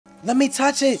Let me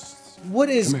touch it. What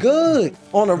is good?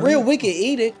 On a real, we can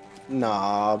eat it.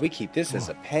 Nah, we keep this as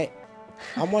a pet.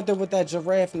 I wonder what that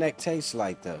giraffe neck tastes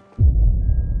like, though.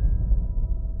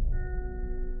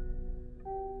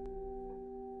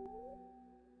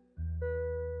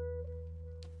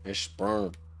 It's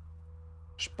sperm.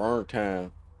 Sperm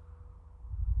time.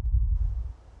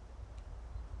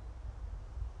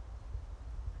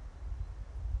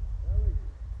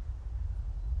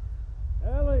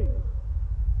 Ellie!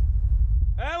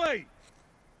 Ellie!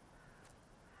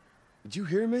 Did you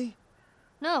hear me?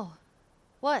 No.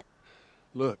 What?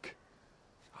 Look.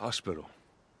 Hospital.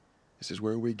 This is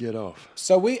where we get off.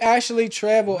 So we actually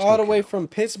traveled all the way from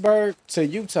Pittsburgh to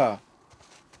Utah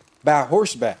by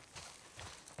horseback.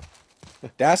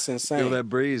 That's insane. Feel that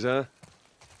breeze, huh?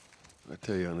 I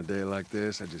tell you, on a day like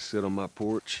this, I just sit on my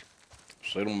porch.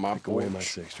 Sit on my Take away porch. my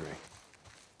six string.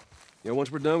 Yeah,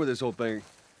 once we're done with this whole thing,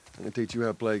 I'm gonna teach you how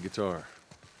to play guitar.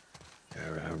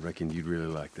 Yeah, I reckon you'd really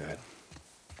like that.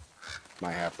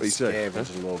 Might have What to you say,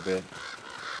 scavenge a little bit.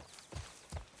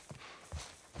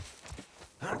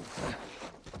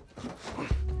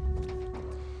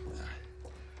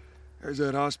 There's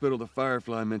that hospital the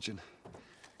Firefly mentioned.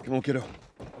 Come on, kiddo.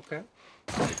 Okay.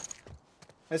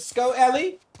 Let's go,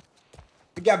 Ellie.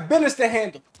 We got business to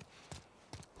handle.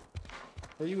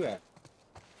 Where you at?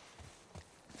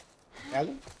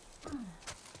 Ellie?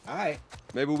 Alright.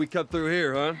 Maybe we cut through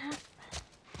here, huh?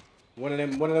 One of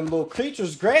them little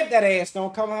creatures grabbed that ass.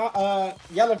 Don't come out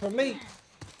yelling for me.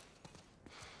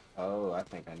 Oh, I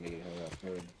think I need her up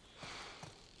here.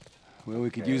 Well, we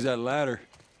could use that ladder.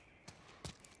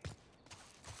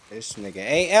 This nigga.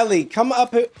 Hey, Ellie, come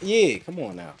up here. Yeah, come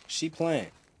on now. She playing.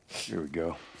 Here we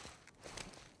go.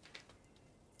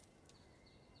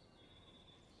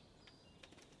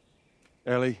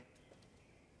 Ellie.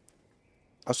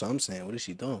 That's what I'm saying. What is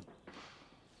she doing?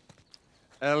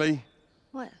 Ellie.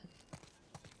 What?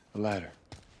 The ladder.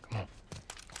 Come on.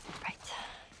 Right.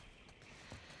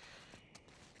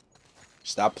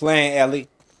 Stop playing, Ellie.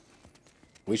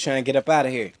 We trying to get up out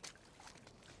of here.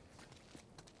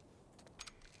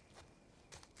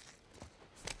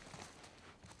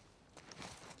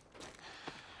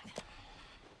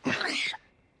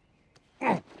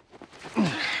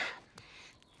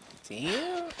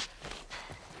 Damn.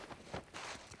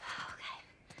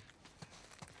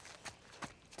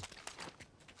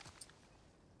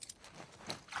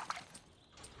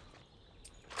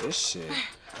 This shit,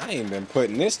 I ain't been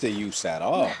putting this to use at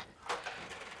all.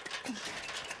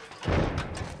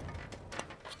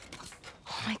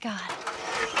 Oh my god.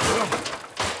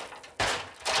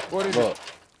 What is Look.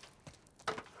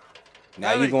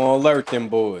 Now Ellie. you gonna alert them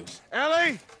boys.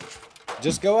 Ellie!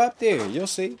 Just go up there, you'll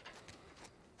see.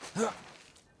 You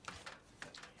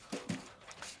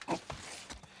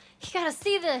gotta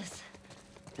see this.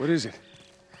 What is it?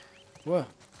 What?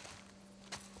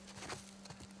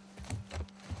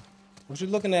 What you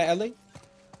looking at, Ellie?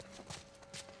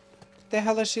 What the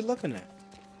hell is she looking at?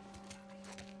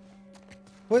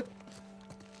 What?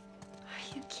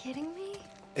 Are you kidding me?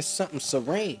 It's something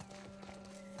serene.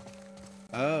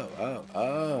 Oh,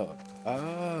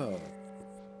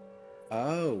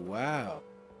 wow.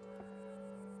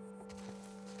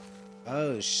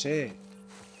 Oh, shit.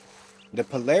 The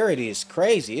polarity is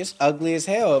crazy. It's ugly as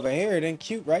hell over here, then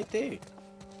cute right there.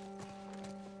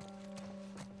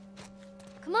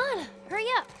 Come on, hurry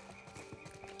up.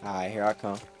 All right, here I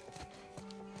come.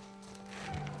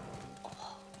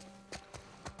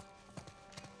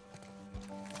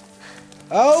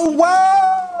 Oh,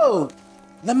 whoa!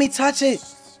 Let me touch it.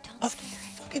 Don't A scare it.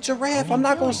 fucking giraffe. I'm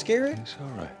not gonna scare it. It's all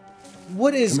right.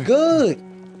 What is good?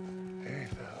 Hey,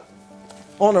 fella.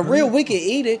 On a real, we can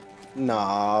eat it.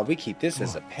 Nah, we keep this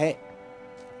as a pet.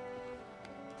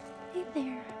 Hey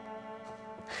there.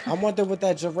 I wonder what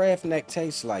that giraffe neck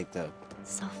tastes like, though.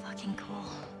 So fucking cool.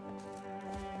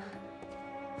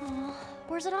 Aw,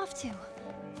 where's it off to?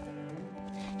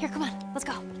 Here, come on, let's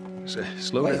go.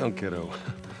 Slow Wait. down, kiddo.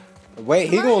 Wait,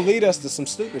 he gonna lead us to some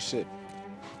stupid shit.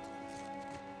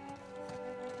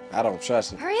 I don't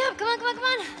trust him. Hurry up, come on, come on, come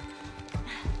on.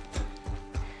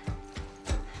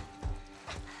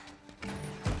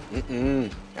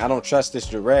 I don't trust this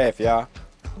giraffe, y'all.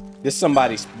 This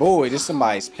somebody's boy. This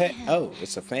somebody's pet. Oh,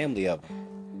 it's a family of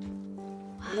them.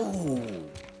 Ooh.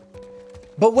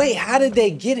 But wait, how did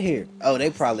they get here? Oh, they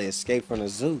probably escaped from the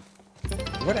zoo.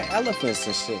 Where the elephants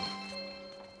and shit?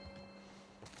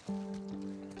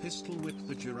 Pistol whip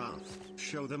the giraffe.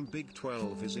 Show them Big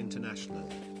 12 is international.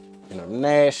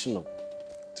 International.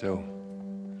 So,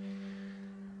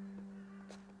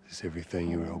 is everything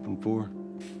you were hoping for?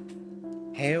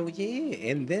 Hell yeah,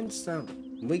 and then some.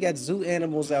 We got zoo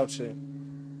animals out here.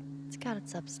 It's got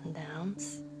its ups and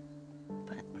downs,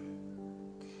 but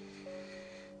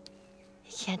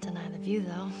you can't deny the view,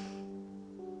 though.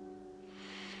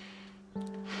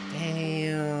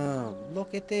 Damn,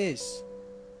 look at this.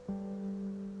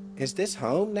 Is this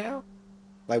home now?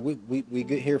 Like we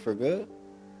get here for good?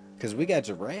 Cause we got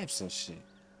giraffes and shit.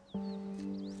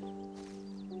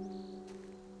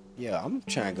 Yeah, I'm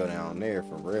trying to go down there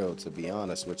for real, to be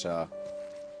honest with y'all.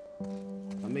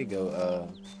 Let me go,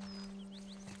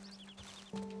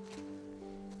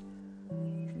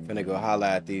 finna go holler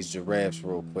at these giraffes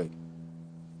real quick.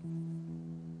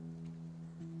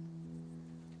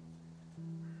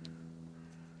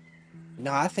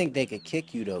 No, I think they could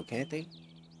kick you though, can't they?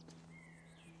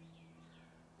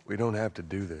 We don't have to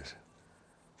do this.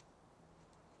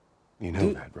 You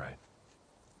know that, right?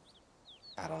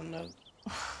 I don't know.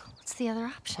 What's the other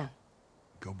option?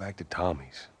 Go back to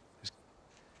Tommy's. Just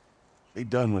be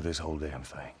done with this whole damn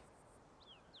thing.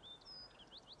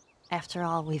 After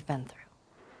all we've been through.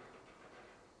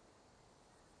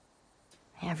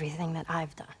 Everything that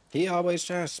I've done. He always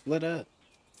trying to split up.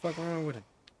 Fuck around with him.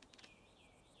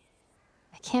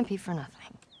 It can't be for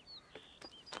nothing.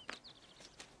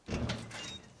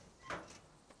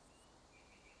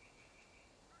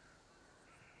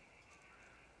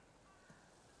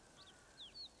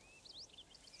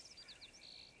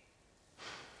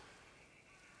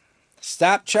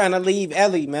 Stop trying to leave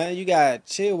Ellie, man. You gotta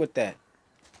chill with that.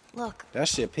 Look.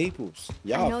 That's your peoples. I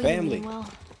Y'all know family. You mean well,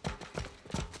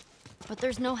 but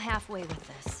there's no halfway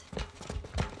with this.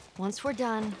 Once we're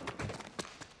done,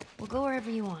 we'll go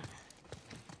wherever you want.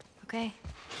 Okay?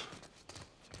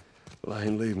 Well, I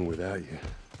ain't leaving without you.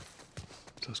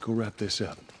 So let's go wrap this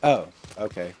up. Oh,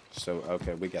 okay. So,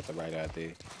 okay, we got the right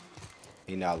idea.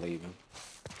 He not leaving.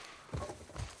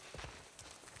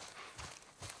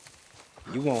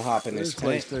 You won't hop in this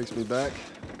place tank. takes me back.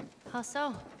 How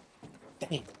so?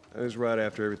 Dang. That was right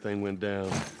after everything went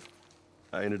down.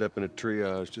 I ended up in a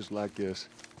triage just like this.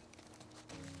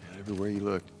 And everywhere you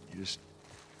look, you just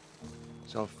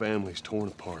saw families torn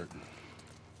apart.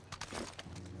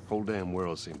 The whole damn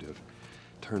world seemed to have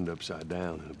turned upside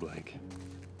down in a blink.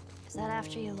 Is that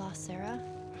after you lost Sarah?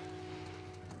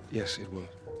 Yes, it was.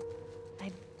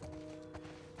 I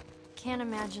can't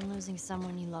imagine losing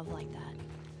someone you love like that.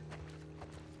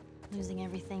 Losing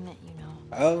everything that you know.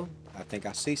 Oh, I think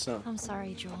I see something. I'm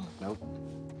sorry, Joel. Nope.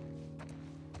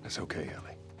 That's okay,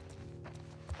 Ellie.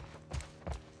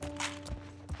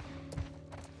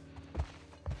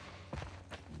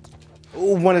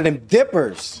 Ooh, one of them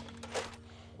dippers.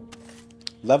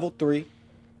 Level 3.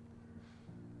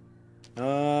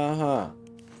 Uh-huh.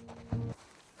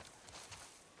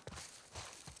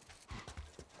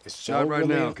 Is Joe Not right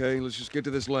really now, on, okay? Let's just get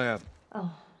to this lab.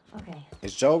 Oh, okay.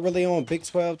 is Joe really on Big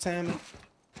 12 timing?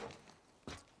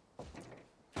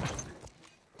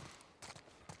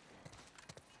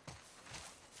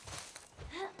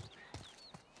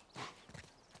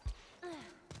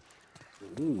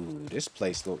 Ooh, this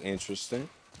place look interesting.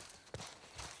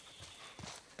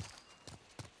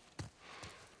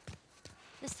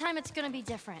 This time it's gonna be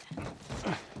different.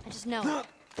 I just know it.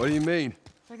 What do you mean?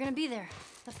 They're gonna be there.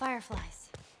 The fireflies.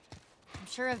 I'm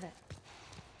sure of it.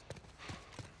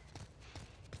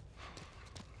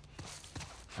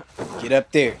 Get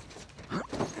up there.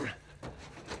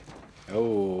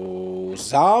 Oh,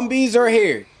 zombies are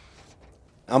here.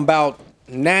 I'm about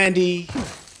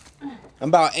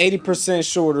 80%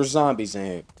 sure there's zombies in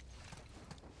here.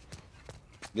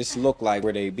 This look like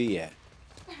where they be at.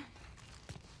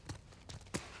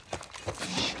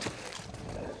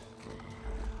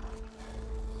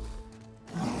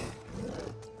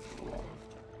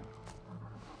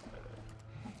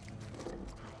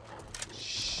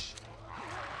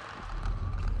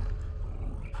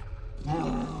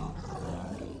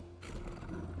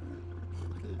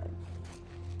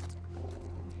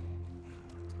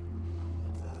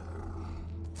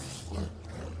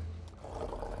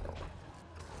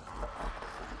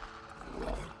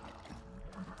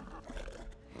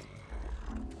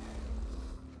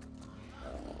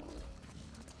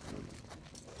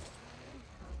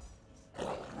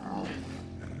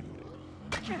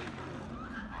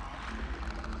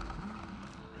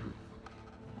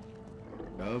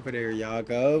 Go over there, y'all.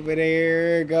 Go over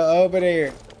there. Go over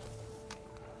there.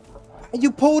 How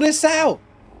you pull this out?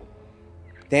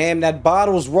 Damn, that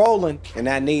bottle's rolling, and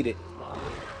I need it.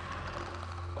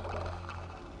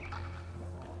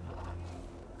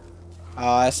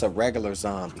 Oh, that's a regular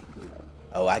zombie.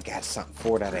 Oh, I got something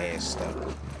for that ass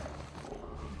stuff.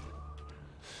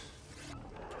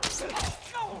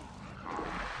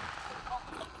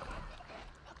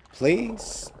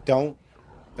 Please don't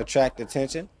attract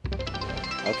attention.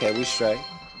 Okay, we straight.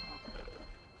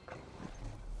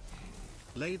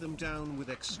 Lay them down with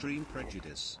extreme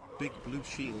prejudice. Big blue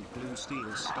shield, blue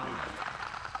steel style.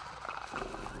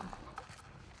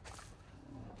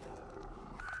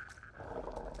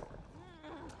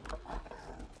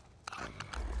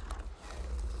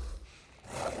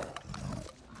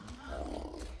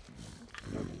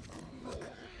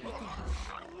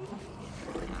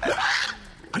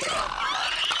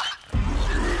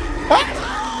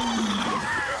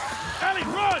 Ellie,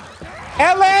 run!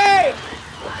 Ellie!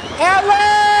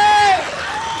 Ellie!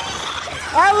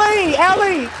 Ellie!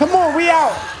 Ellie! Come on, we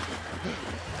out.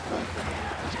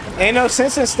 Ain't no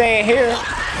sense in staying here.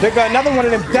 There go another one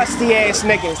of them dusty ass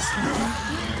niggas.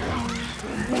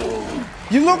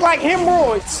 You look like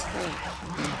hemorrhoids.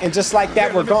 And just like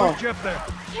that, we're gone. Can't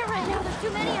right now, there's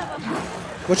too many of them.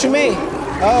 What you mean?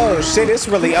 Oh shit, it's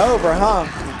really over, huh?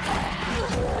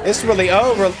 It's really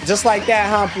over, just like that,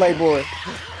 huh, Playboy?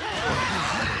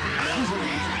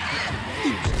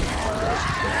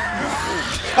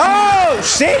 Oh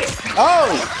shit! Oh!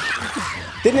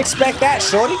 Didn't expect that,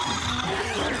 shorty.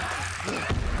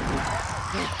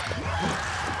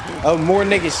 Oh, more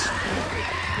niggas.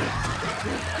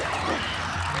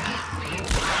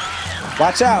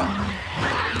 Watch out.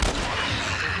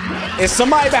 Is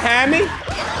somebody behind me?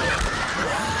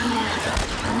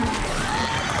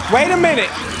 Wait a minute.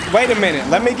 Wait a minute.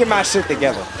 Let me get my shit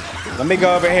together. Let me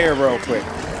go over here real quick.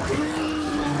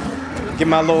 Get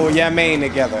my little yamin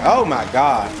together. Oh my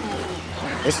God.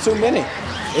 It's too many.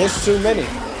 It's too many.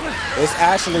 It's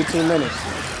actually too many.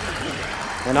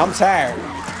 And I'm tired.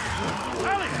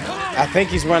 I think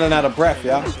he's running out of breath,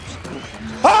 y'all.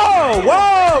 Oh,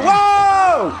 whoa,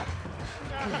 whoa!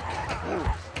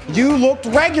 You looked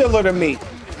regular to me.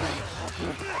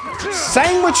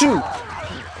 Same with you.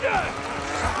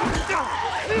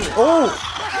 Oh,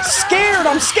 scared,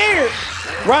 I'm scared.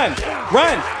 Run,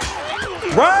 run,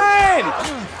 run,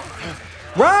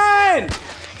 run.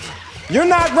 You're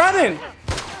not running.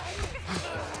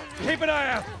 Keep an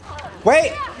eye out.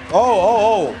 Wait.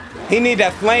 Oh. He need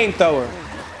that flamethrower.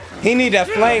 He need that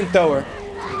flamethrower.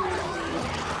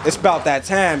 It's about that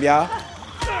time, y'all.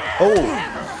 Oh,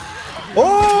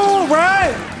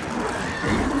 run.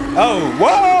 Oh,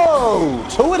 whoa.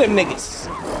 Two of them niggas.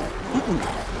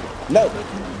 No,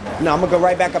 I'm gonna go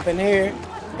right back up in here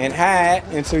and hide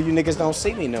until you niggas don't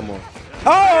see me no more.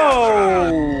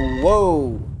 Oh,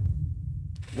 whoa.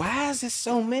 Why is this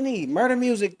so many? Murder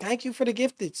music, thank you for the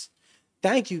gifteds.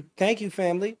 Thank you,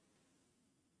 family.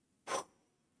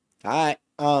 All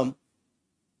right,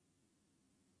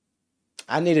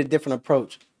 I need a different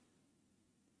approach.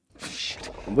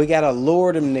 We gotta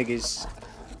lure them niggas.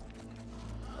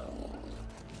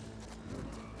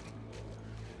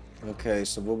 Okay,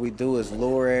 so what we do is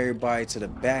lure everybody to the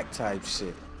back type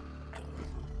shit.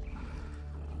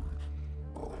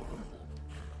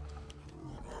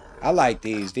 I like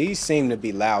these. These seem to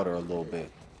be louder a little bit.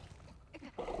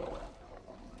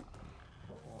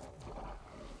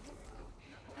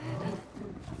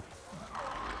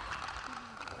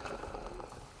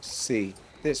 See,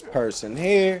 this person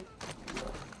here.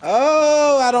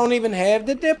 Oh, I don't even have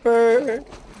the dipper.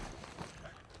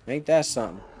 Ain't that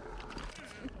something?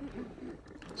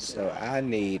 So I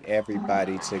need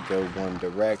everybody to go one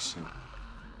direction.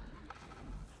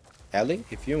 Ellie,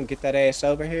 if you don't get that ass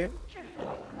over here.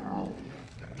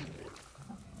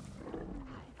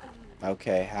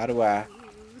 Okay, how do I?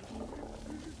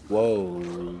 Whoa.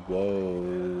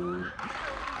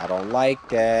 I don't like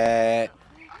that.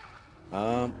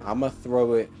 I'ma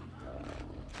throw it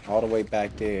all the way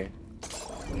back there.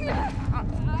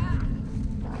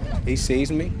 He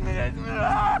sees me.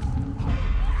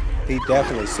 He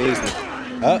definitely sees me.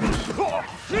 Up.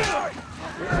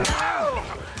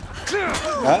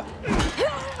 Up.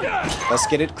 Let's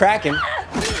get it cracking.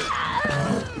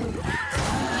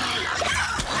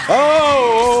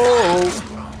 Oh!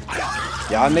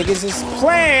 Y'all niggas is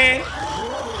playing.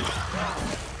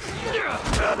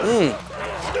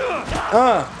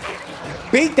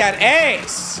 Beat that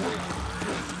ass.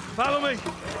 Follow me.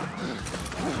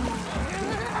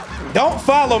 Don't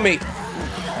follow me.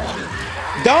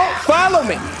 Don't follow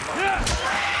me.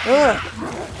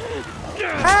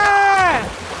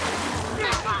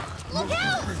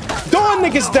 Doing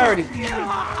niggas dirty.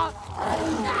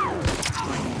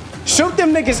 Shoot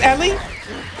them niggas, Ellie.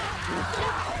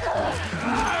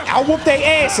 I'll whoop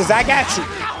their asses. I got you.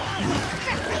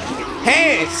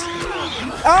 Hands.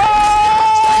 Oh!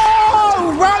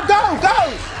 Run, go.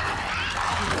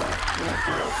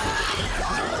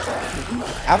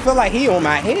 I feel like he on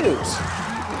my heels.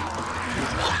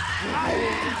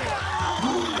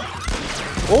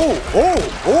 Oh, oh,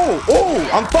 oh, oh.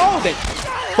 I'm folding.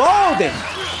 Folding.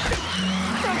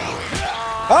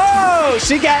 Oh,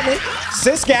 she got me.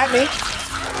 Sis got me.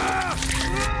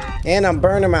 And I'm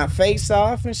burning my face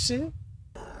off and shit.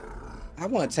 I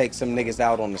want to take some niggas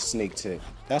out on the sneak too.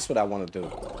 That's what I want to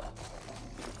do.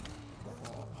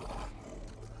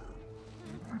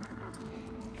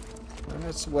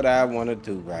 That's what I want to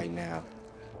do right now.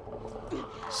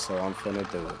 So I'm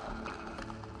finna do it.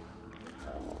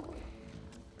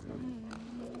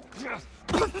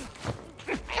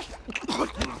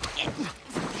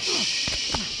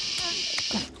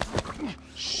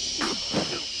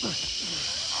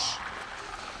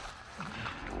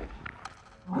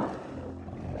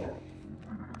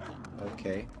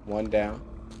 Okay, one down.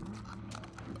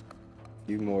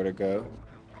 Few more to go.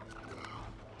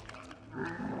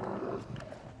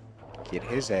 Get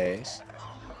his ass.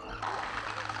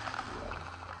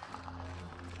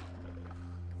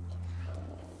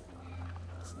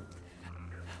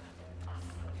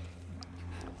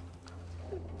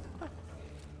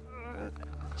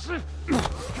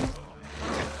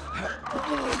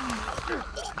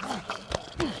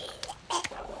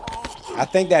 I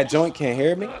think that joint can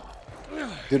hear me.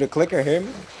 Do the clicker hear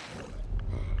me?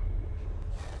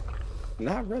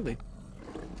 Not really.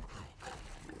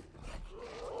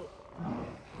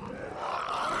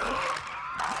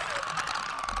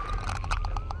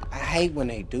 I hate when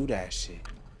they do that shit.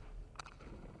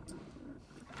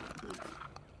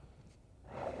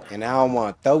 And I don't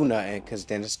want to throw nothing because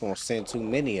then it's going to send too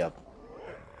many of them.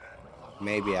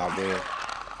 Maybe I will.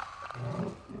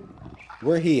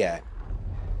 Where he at?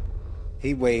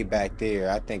 He way back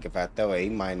there. I think if I throw it, he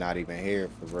might not even hear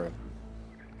it for real.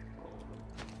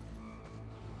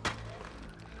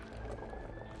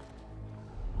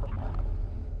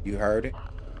 You heard it?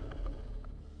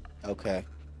 Okay.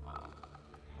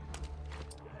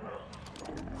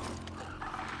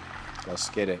 Let's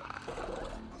get it.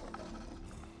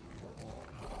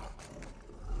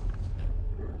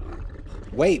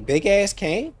 Wait, big ass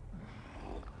came?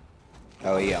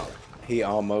 Oh, yeah. He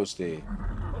almost did.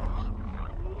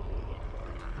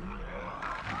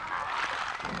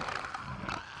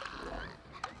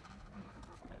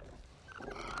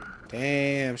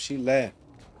 Damn, she left.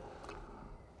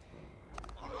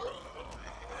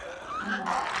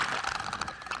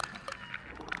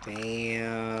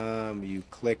 Damn, you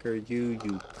clicker, you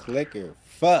clicker.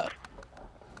 Fuck.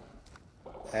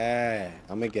 Ah,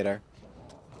 I'm gonna get her.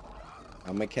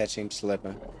 I'm gonna catch him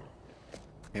slipping.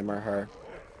 Him or her.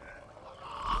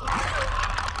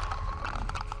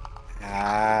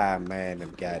 Ah, man,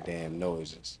 them goddamn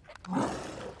noises.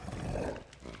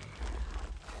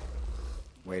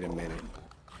 Wait a minute.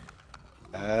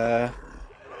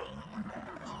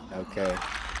 Okay.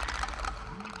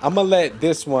 I'm gonna let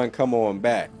this one come on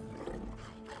back.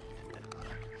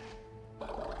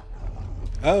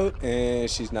 Oh, and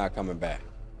she's not coming back.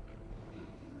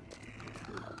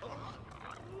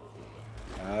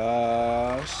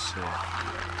 Oh, shit.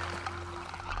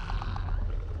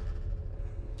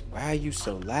 Why are you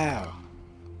so loud?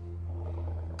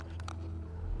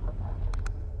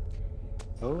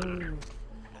 Oh.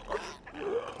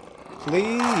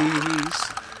 Please.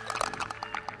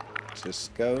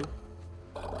 Just go.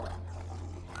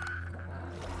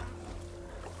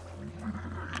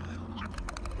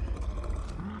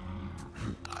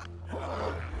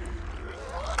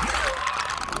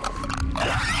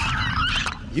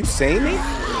 You see me?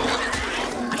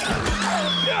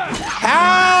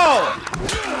 How?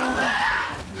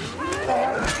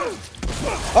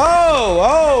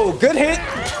 Oh, good hit.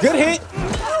 Good hit.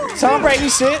 Tom Brady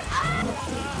shit.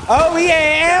 Oh, he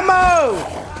had ammo.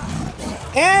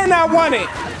 And I won it.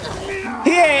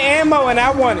 He had ammo and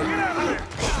I won it.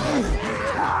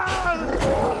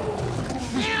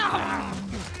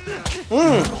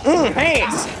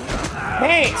 Hands.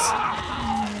 Hands.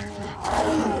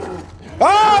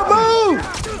 Oh, move!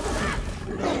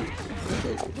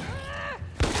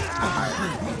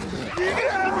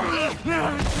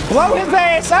 Blow his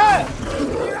ass up!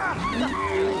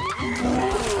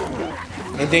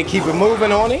 And then keep it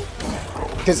moving on him.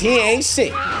 Because he ain't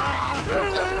shit.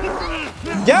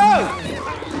 Yo!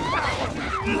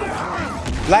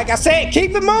 Like I said,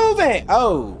 keep it moving!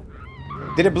 Oh.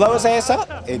 Did it blow his ass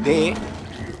up? It did.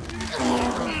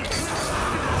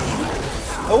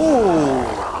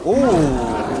 Ooh. Ooh.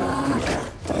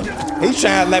 He's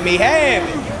trying to let me have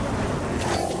it.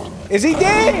 Is he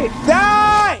dead?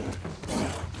 Die!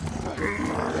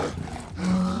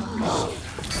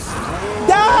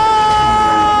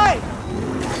 Die!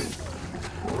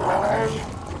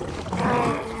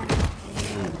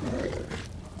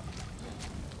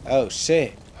 Oh,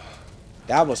 shit.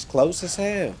 That was close as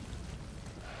hell.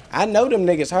 I know them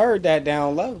niggas heard that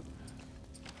down low.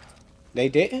 They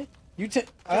didn't?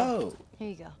 Oh. Here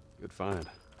you go. Good find.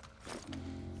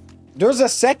 There's a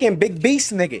second big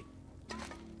beast nigga.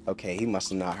 Okay, he must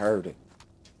have not heard it.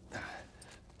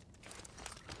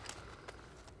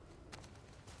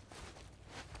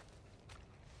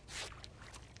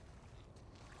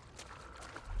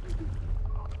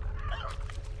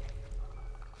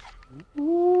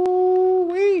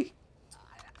 Ooh-wee.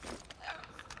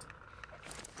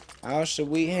 How should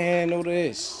we handle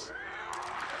this?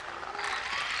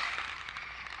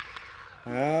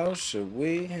 How should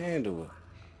we handle it?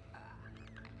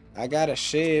 I got a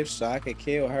shiv so I could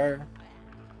kill her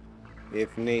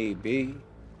if need be.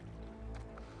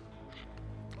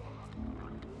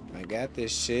 I got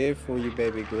this shiv for you,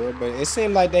 baby girl, but it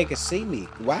seemed like they could see me.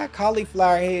 Why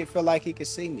cauliflower head feel like he could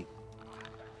see me?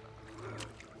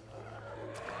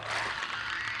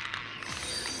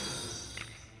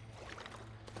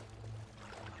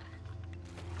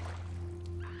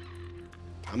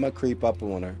 I'm gonna creep up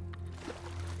on her.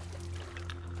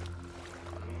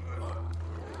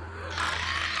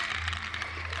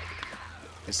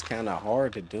 It's kind of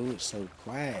hard to do it so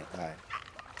quiet, like.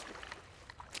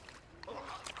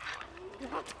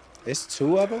 It's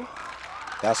two of them?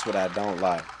 That's what I don't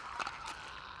like.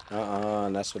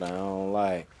 That's what I don't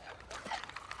like.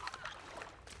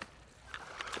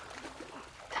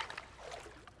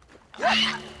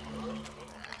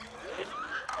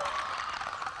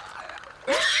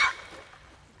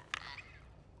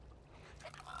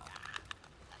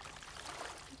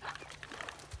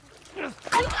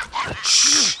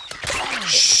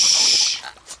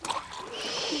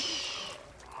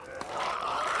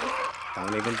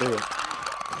 Don't even do it.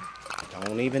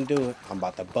 Don't even do it. I'm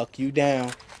about to buck you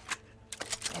down.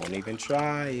 Don't even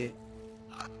try it.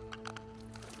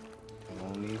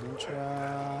 Don't even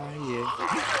try it.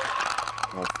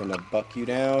 I'm finna buck you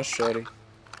down, shorty.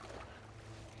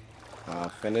 I'm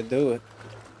finna do it.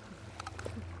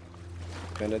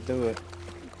 Finna do it.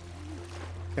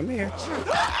 Come here.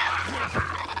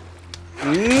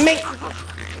 Me.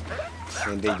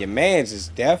 And then your man's is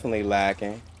definitely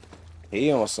lacking. He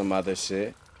on some other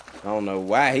shit. I don't know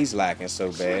why he's lacking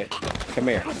so bad. Come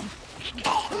here.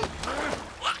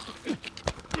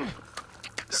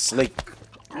 Sleep.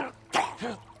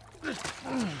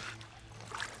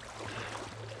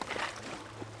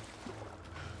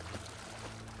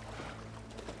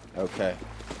 Okay.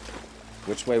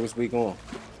 Which way was we going?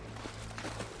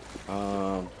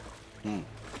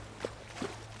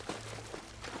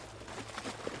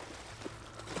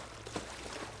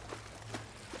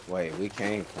 Wait, we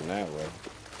came from that way.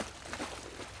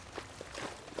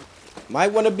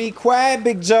 Might want to be quiet,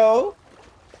 Big Joe.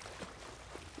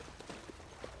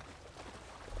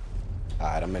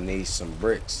 Alright, I'm gonna need some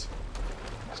bricks.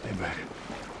 Stay back.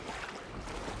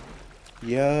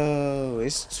 Yo,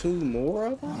 it's two more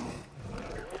of them?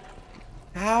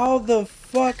 How the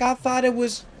fuck? I thought it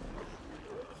was...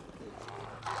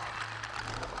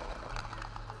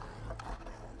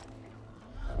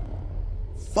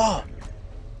 Fuck.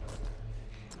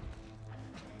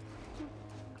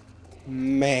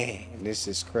 Man, this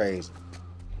is crazy.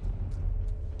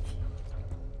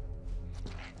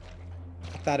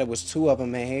 I thought it was two of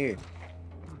them in here.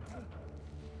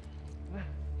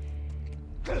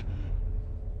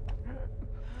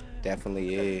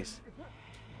 Definitely is.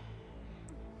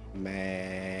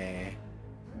 Man.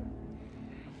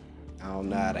 I don't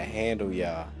know how to handle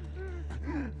y'all.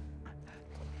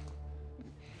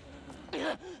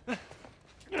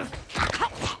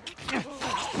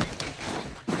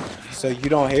 So you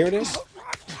don't hear this?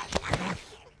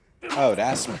 Oh,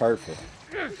 that's perfect.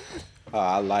 Oh,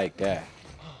 I like that.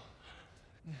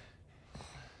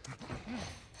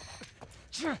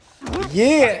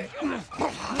 Yeah.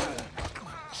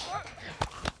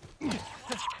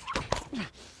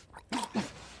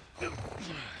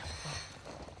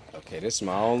 Okay, this is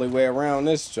my only way around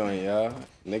this joint, y'all.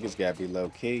 Niggas gotta be low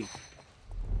key.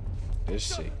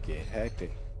 This shit get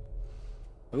hectic.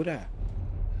 Who that?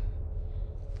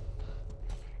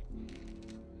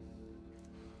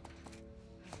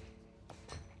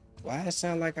 Why it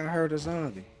sound like I heard a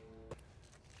zombie?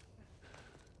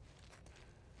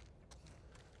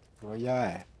 Where y'all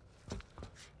at?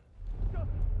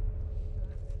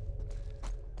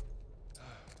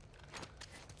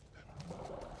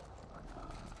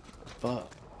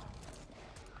 Fuck.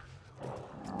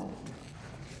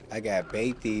 I gotta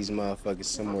bait these motherfuckers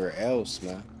somewhere else,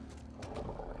 man.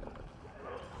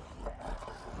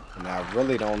 And I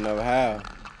really don't know how.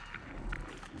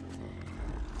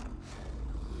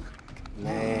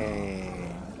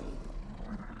 Man.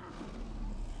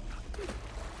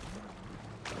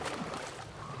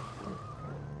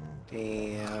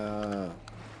 Damn.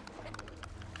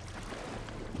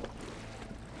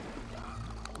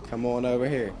 Come on over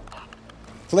here.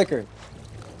 Clicker.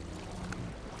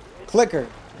 Clicker.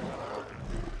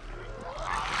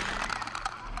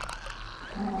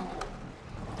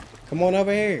 Come on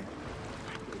over here.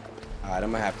 Alright,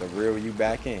 I'm gonna have to reel you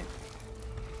back in.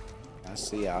 I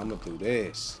see how I'm gonna do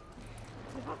this.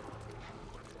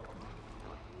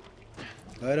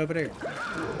 Right over there.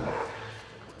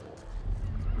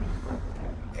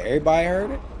 Everybody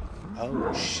heard it?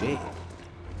 Oh shit.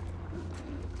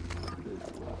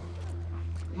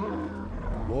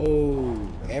 Whoa,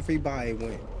 everybody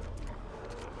went.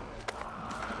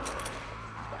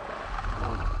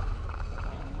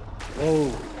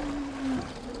 Whoa.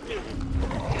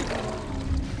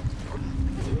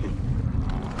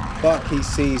 Fuck, he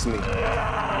sees me.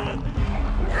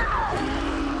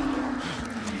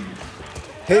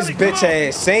 His bitch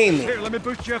ass seen me. Here, let me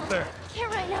boost you up there.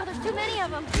 Can't right now, there's too many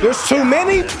of them. There's too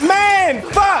many? Man,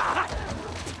 fuck!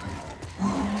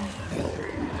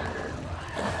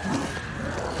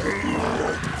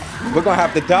 We're gonna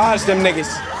have to dodge them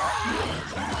niggas.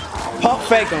 Pump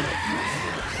fake them.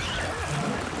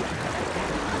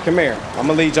 Come here. I'm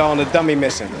gonna lead y'all on a dummy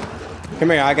mission.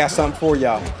 Come here, I got something for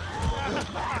y'all.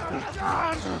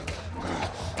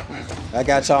 I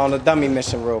got y'all on a dummy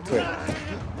mission real quick.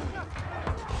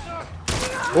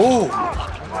 Ooh.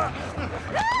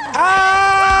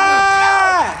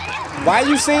 Ah! Why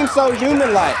you seem so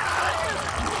human-like?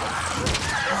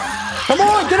 Come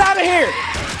on, get out of here.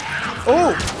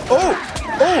 Ooh, ooh,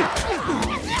 ooh.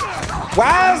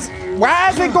 Why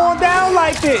is it going down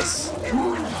like this?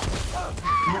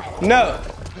 No.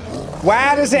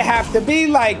 Why does it have to be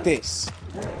like this?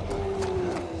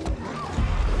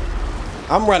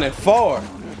 I'm running forward.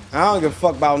 I don't give a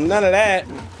fuck about none of that.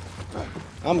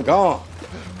 I'm gone.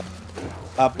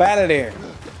 Up out of there.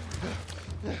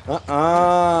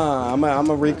 I'm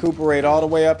gonna recuperate all the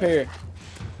way up here.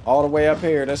 All the way up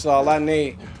here. That's all I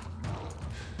need.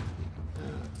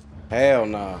 Hell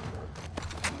no.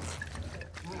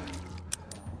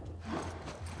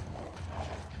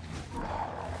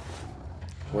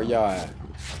 Where y'all at?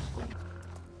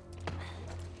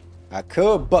 I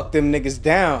could buck them niggas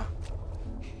down.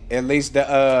 At least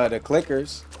the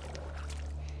clickers.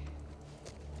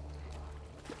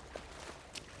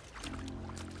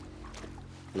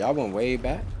 Y'all went way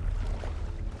back?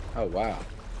 Oh wow.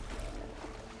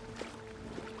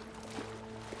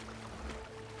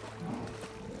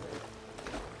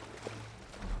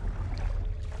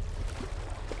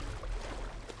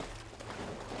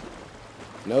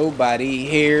 Nobody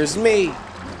hears me.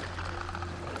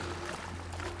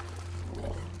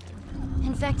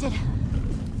 Infected.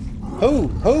 Who?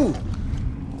 Who?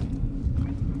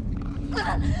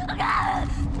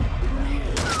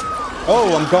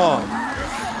 Oh, I'm gone.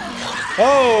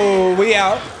 Oh, we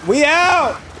out. We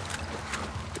out.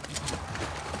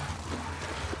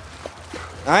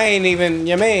 I ain't even,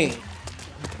 you mean?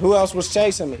 Who else was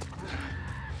chasing me?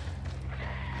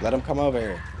 Let them come over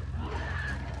here.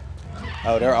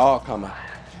 Oh, they're all coming.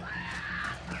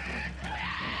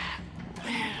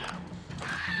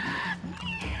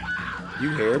 You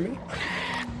hear me?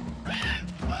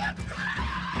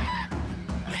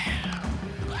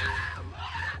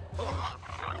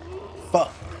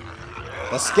 Fuck.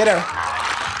 Let's get her.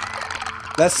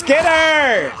 Let's get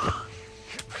her.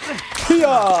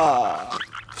 Yeah.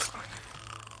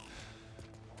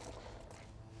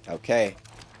 Okay.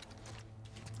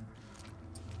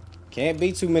 Can't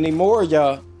be too many more,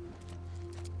 y'all.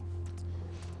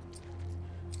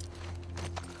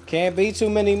 Can't be too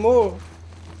many more.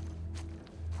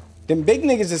 Them big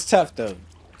niggas is tough, though.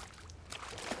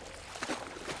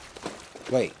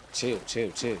 Wait. Chill,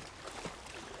 chill, chill.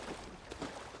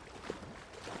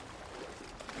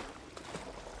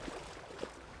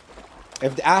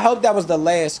 I hope that was the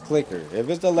last clicker. If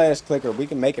it's the last clicker, we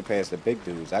can make it past the big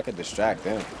dudes. I could distract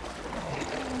them.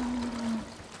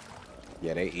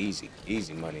 Yeah, they easy.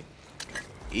 Easy money.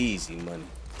 Easy money.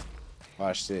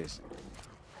 Watch this.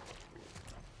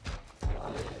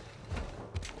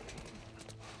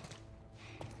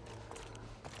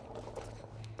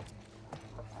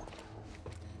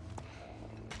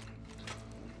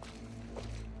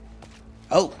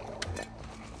 Oh.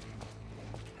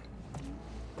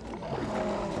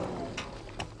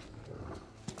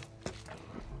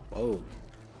 Oh.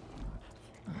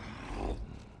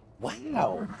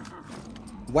 Wow.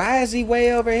 Why is he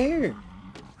way over here?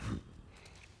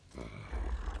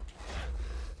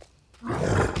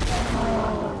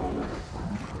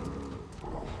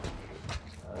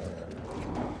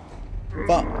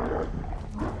 Fuck.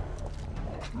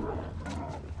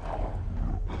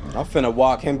 I'm finna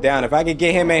walk him down. If I can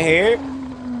get him in here,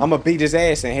 I'm gonna beat his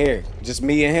ass in here. Just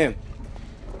me and him.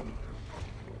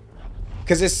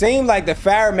 Cause it seemed like the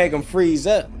fire make him freeze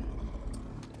up.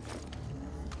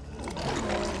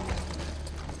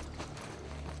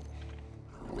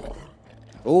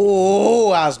 Ooh,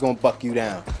 I was gonna buck you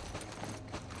down.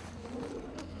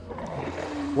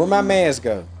 Where my mans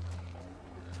go?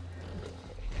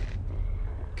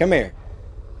 Come here.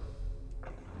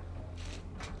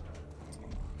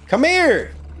 Come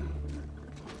here.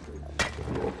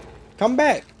 Come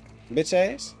back, bitch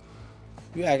ass.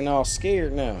 You acting all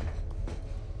scared now.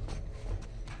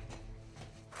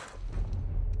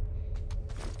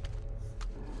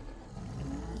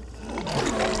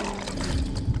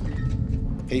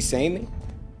 He seen me?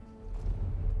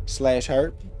 Slash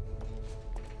hurt?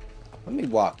 Let me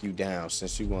walk you down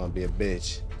since you want to be a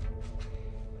bitch.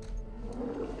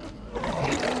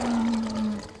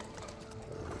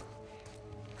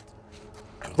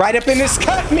 Right up in this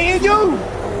cut, me and you!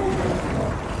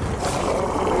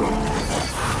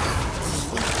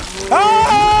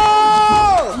 Oh!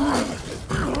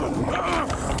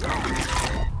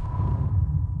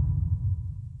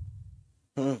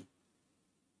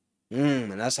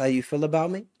 And that's how you feel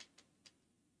about me?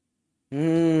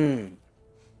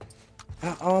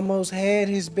 I almost had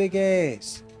his big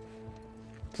ass.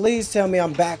 Please tell me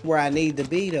I'm back where I need to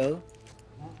be, though.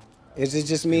 Is it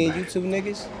just me and you two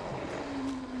niggas?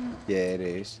 Yeah, it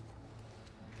is.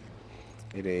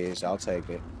 It is. I'll take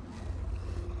it.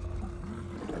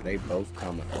 Are they both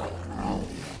coming?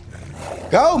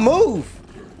 Go, move!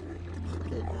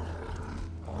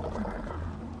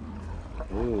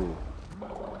 Ooh.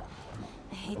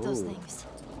 I hate those things.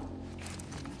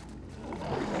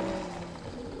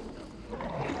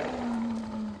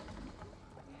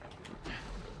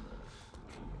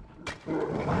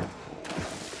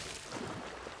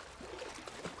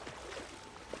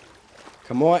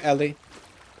 Come on, Ellie.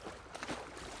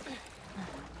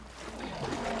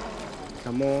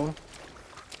 Come on.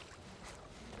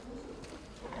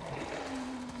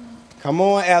 Come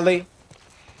on, Ellie.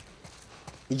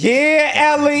 Yeah,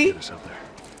 Ellie.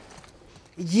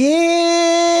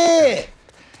 Yeah.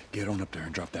 Get on up there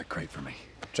and drop that crate for me.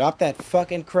 Drop that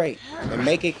fucking crate and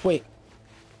make it quick.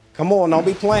 Come on, don't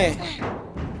be playing.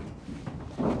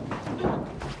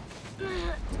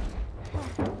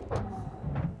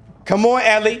 Come on,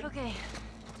 Ellie. Okay.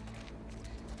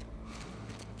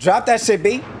 Drop that shit,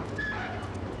 B.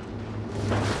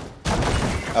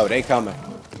 Oh, they coming.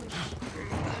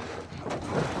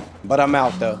 But I'm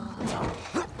out, though.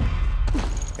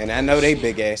 And I know they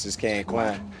big asses can't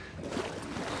climb.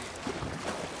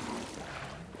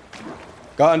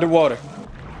 Go underwater.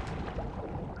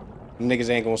 Them niggas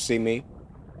ain't gonna see me.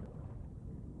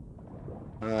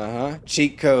 Uh-huh.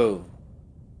 Cheat code.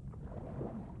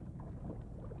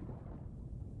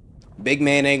 Big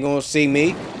man ain't gonna see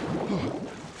me.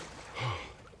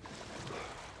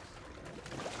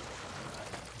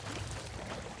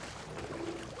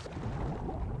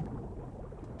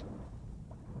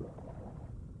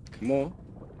 Come on.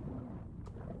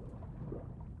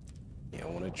 You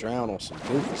don't want to drown on some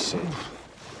goofy shit.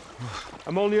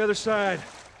 I'm on the other side.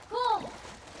 Cool.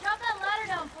 Drop that ladder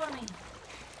down for me.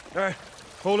 All right,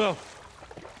 hold on.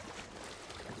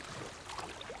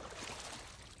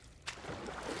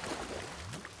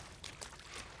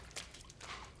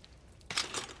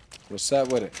 What's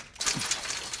up with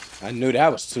it? I knew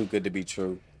that was too good to be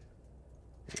true.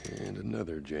 And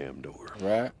another jam door.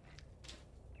 Right?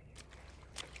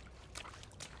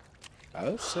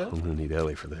 Oh, shit. I'm gonna need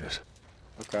Ellie for this.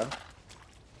 Okay.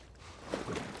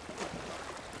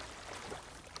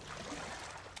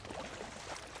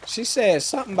 She said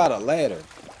something about a ladder.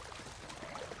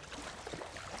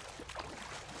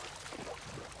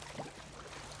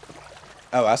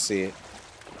 Oh, I see it.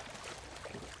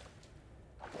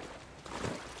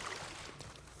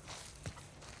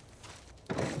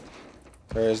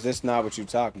 Or is this not what you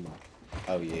talking about?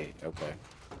 Oh, yeah. Okay.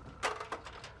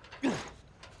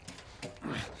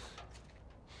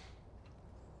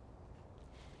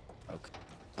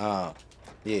 Okay.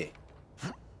 Yeah.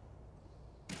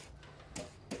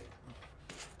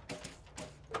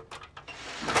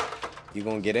 You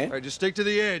gonna get in? All right, just stick to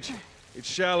the edge. It's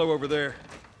shallow over there.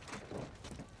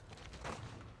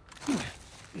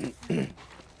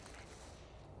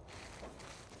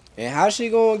 And how's she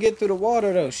gonna get through the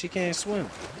water though? She can't swim.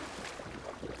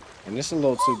 And it's a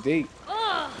little too deep.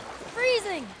 Ugh,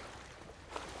 freezing.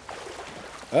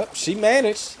 Oh, she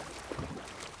managed.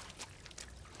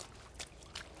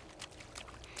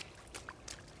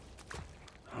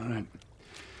 All right.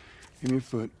 Give me a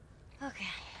foot. Okay.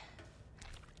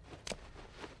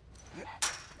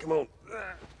 Come on.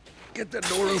 Get that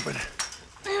door open.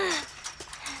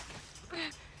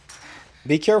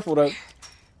 Be careful though.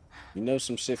 You know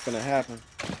some shit finna happen.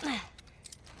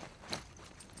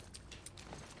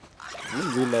 Let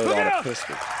me reload all the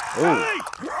pistols. Oh.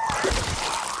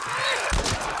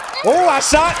 Oh, I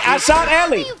shot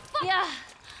Ellie. Yeah.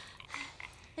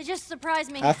 It just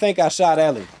surprised me. I think I shot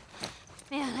Ellie.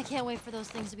 Man, I can't wait for those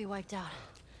things to be wiped out.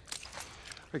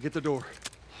 Hey, get the door.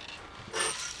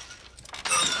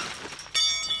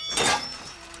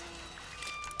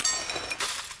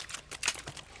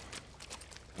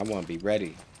 I want to be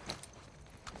ready.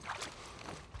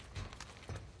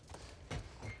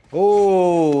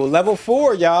 Oh, level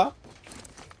 4, y'all.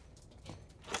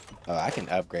 Oh, I can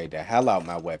upgrade the hell out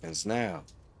my weapons now.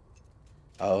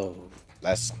 Oh,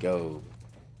 let's go.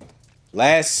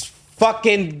 Let's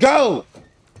fucking go.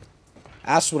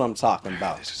 That's what I'm talking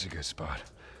about. This is a good spot.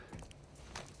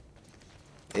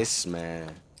 This man.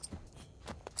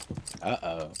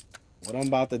 Uh-oh. What I'm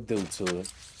about to do to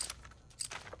it.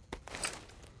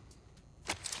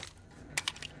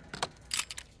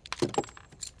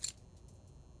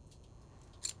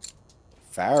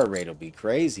 Fire rate will be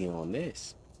crazy on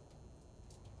this.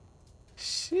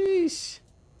 Sheesh.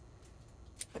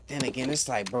 But then again, it's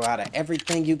like, bro, out of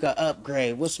everything you can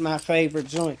upgrade, what's my favorite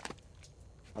joint?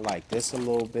 I like this a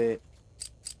little bit.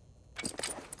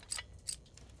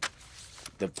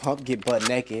 The pump get butt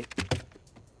naked.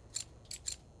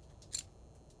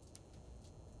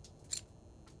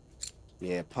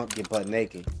 Yeah, pump get butt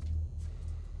naked.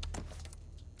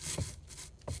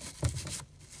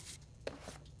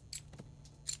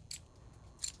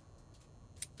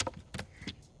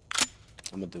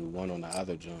 I'm gonna do one on the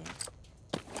other joint.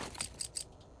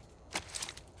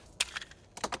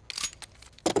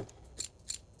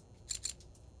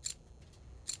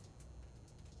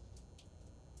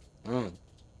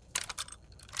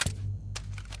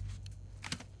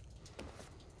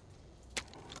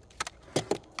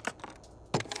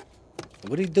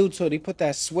 What'd he do to it? He put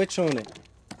that switch on it.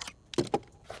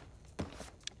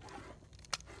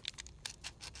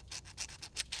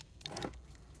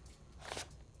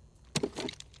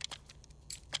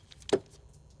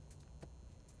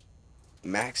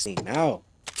 Maxing out.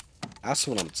 That's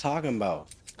what I'm talking about.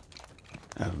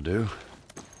 That'll do.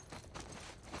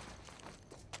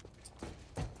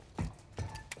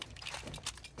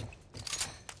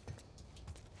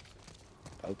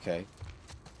 Okay.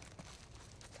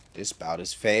 This about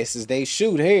as fast as they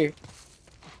shoot here.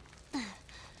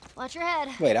 Watch your head.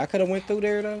 Wait, I could have went through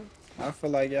there though. I feel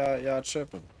like y'all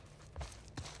tripping.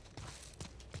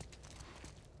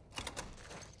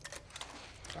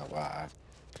 Oh wow.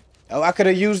 Oh, I could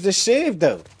have used the shiv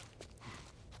though.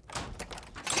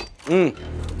 Right.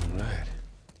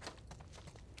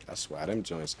 That's why them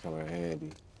joints come in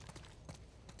handy.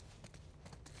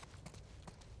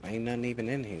 Ain't nothing even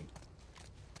in here.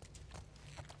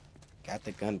 Got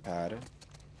the gunpowder.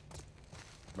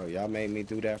 Bro, y'all made me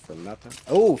do that for nothing.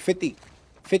 Oh, 50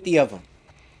 of them.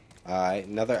 All right,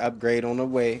 another upgrade on the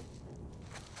way.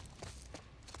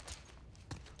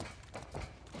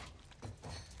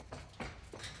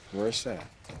 Where's that?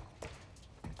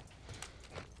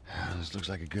 This looks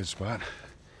like a good spot.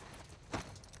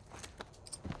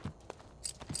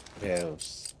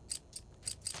 Bells.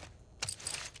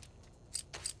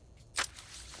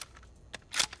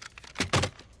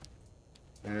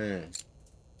 Man.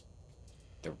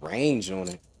 The range on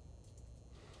it.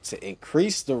 To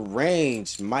increase the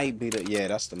range might be the... Yeah,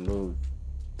 that's the move.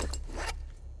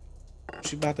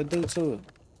 What you about to do to it?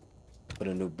 Put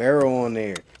a new barrel on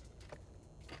there.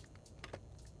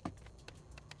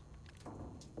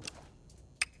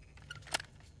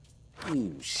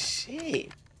 Ooh, shit.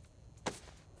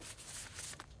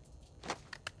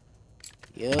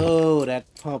 Yo, that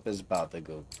pump is about to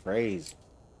go crazy.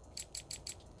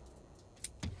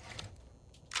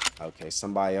 Okay,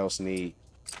 somebody else need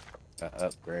an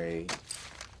upgrade.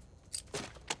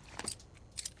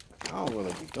 I don't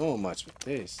really be doing much with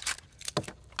this.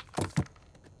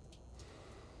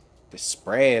 The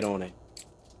spread on it.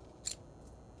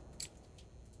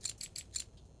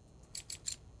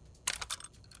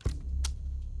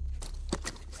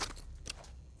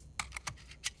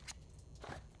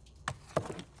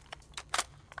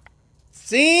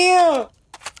 See him!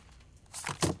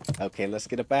 Okay, let's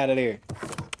get up out of there.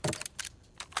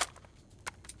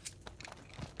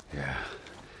 Yeah.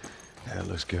 That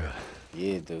looks good.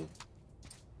 Yeah, dude.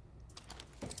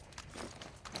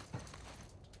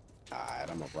 Alright,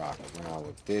 I'm gonna rock around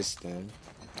with this then.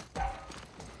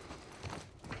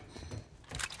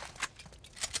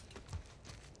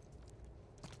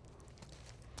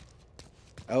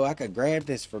 Oh, I could grab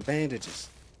this for bandages.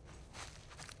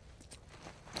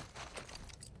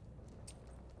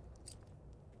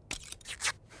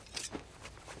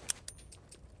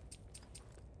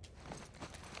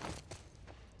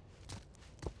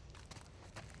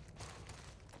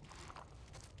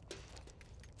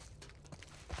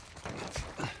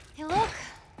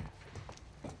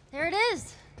 There it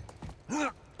is.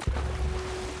 What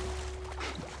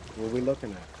are we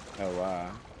looking at? Oh,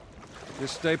 wow.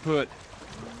 Just stay put.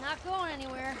 I'm not going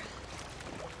anywhere.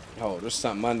 Oh, there's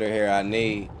something under here I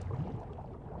need.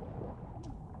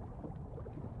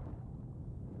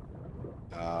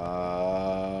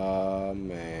 Oh,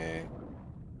 man.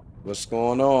 What's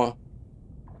going on?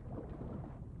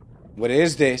 What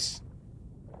is this?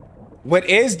 What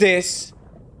is this?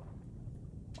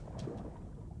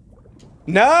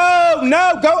 No,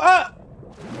 no, go up.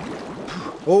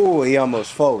 Oh, he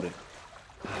almost folded.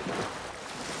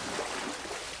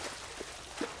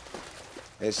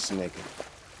 This nigga.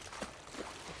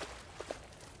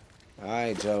 All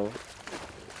right, Joe.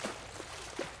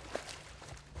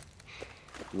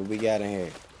 What we got in here?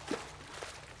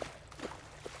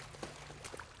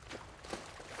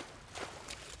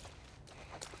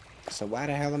 So why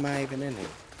the hell am I even in here?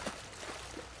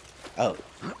 Oh.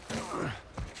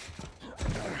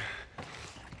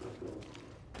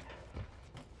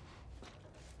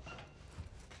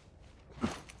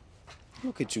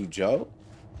 Look at you, Joe.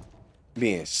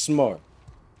 Being smart.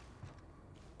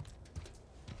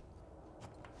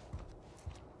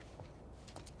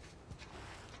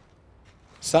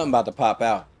 Something about to pop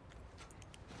out.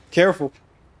 Careful.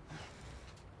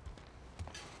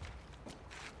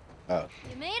 Oh.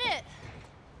 You made it.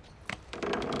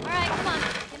 All right, come on.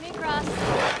 Get me across.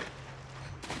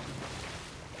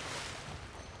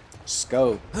 Let's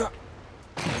go.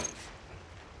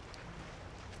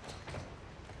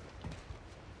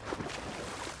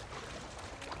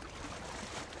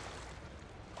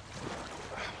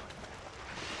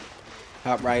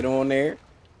 Hop right on there.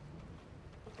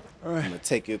 All right. I'm gonna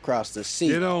take you across the sea.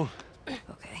 Get on.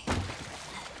 Okay.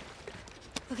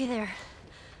 Okay, there.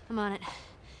 I'm on it.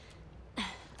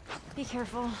 Be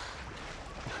careful.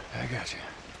 I got you.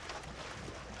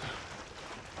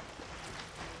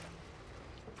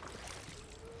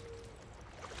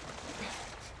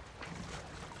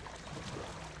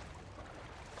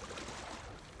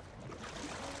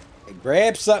 Hey,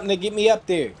 grab something to get me up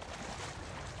there.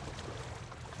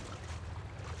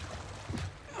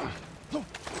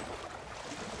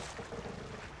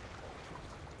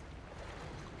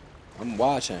 I'm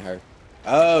watching her.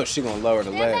 Oh, she gonna lower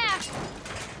the leg. Back.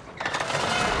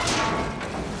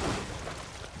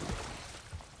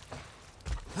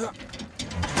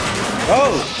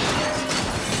 Oh,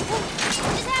 What just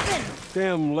happened?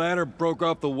 Damn ladder broke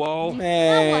off the wall.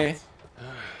 man. Now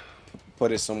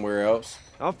Put it somewhere else.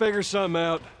 I'll figure something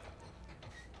out.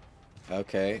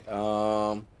 Okay.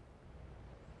 I'll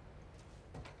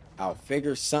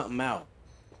figure something out.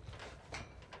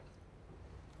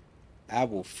 I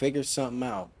will figure something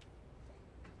out.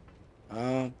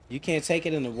 You can't take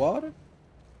it in the water?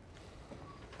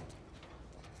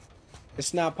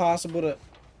 It's not possible to...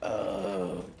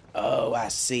 Oh, I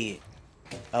see it.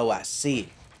 Oh, I see it.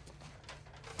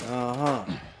 Uh-huh.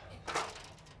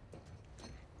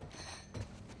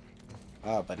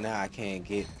 Oh, but now I can't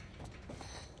get...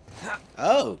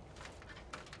 Oh.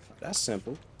 That's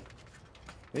simple.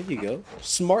 There you go.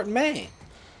 Smart man.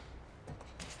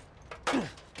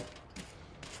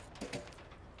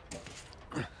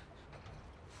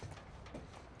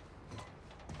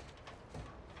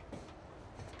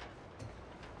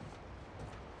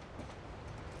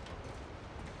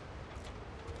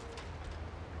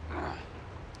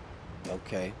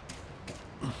 Okay.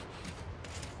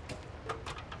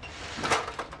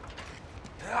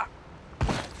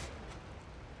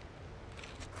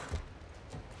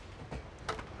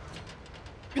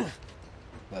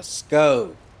 Let's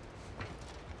go.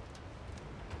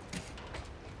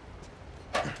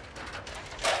 Oh,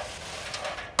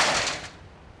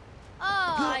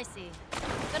 I see.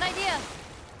 Good idea.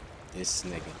 This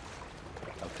nigga.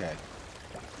 Okay.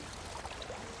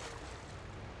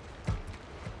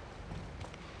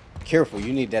 Careful,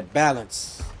 you need that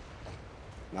balance.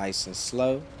 Nice and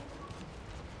slow.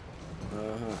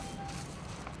 Uh-huh.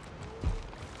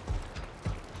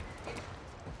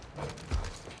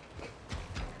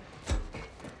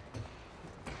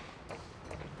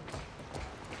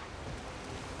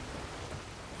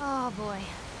 Oh boy.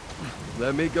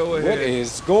 Let me go ahead. What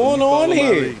is going You on follow my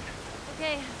here? lead.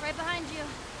 Okay, right behind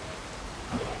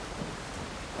you.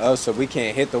 Oh, so we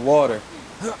can't hit the water.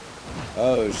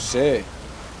 Oh, shit.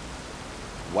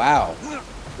 Wow.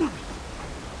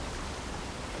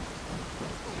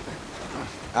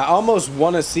 I almost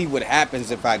want to see what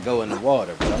happens if I go in the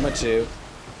water, but I'm gonna chill.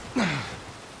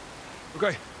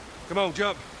 Okay, come on,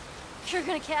 jump. You're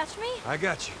gonna catch me? I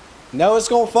got you. No, it's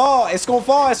gonna fall. It's gonna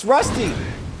fall. It's rusty.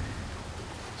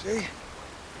 See? You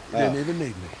Oh. didn't even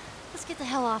need me. Let's get the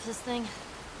hell off this thing.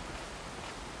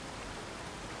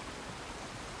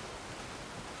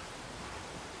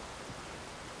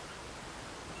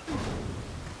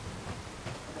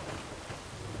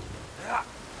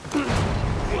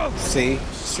 See?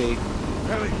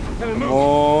 Ellie, Come move.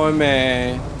 on,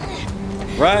 man.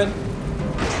 Run.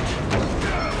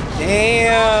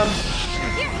 Damn.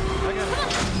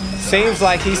 Seems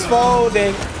like he's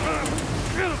folding.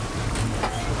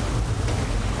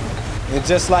 And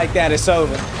just like that, it's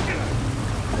over.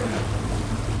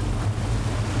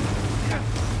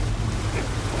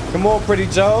 Come on, Pretty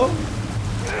Joe.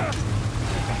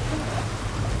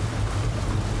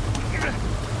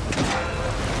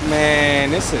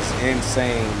 Man, this is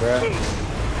insane, bro.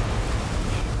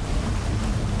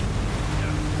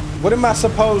 What am I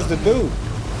supposed to do?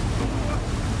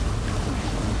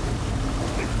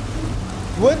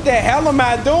 What the hell am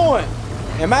I doing?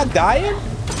 Am I dying?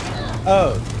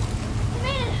 Oh. You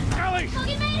made it! Ellie!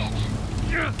 Logan made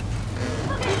it!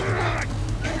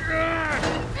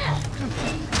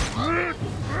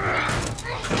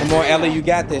 Come on, Ellie, you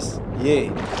got this. Yeah.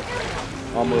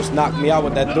 Almost knocked me out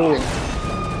with that door.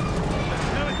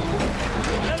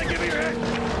 Ellie, give me your hand.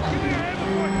 Give me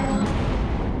your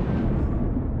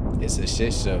hand, It's a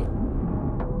shit show.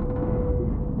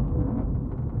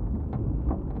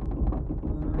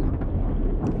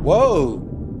 Whoa.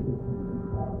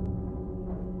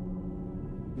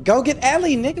 Go get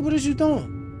Ellie, nigga. What is you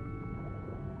doing?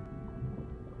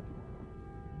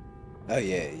 Oh,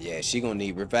 yeah. She gonna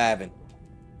need reviving.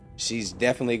 She's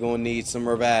definitely gonna need some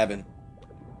reviving.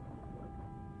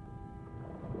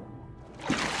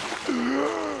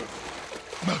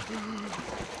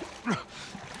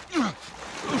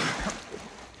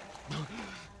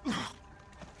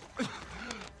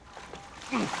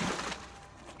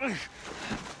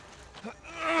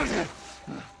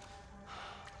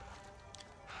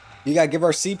 You gotta give her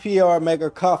CPR, make her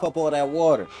cough up all that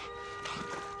water.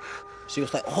 She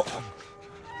was like, oh.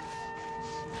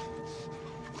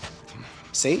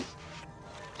 See?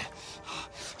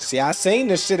 See, I seen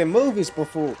this shit in movies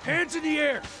before. Hands in the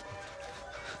air.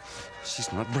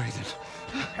 She's not breathing.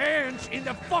 Hands in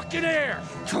the fucking air.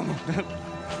 Come on.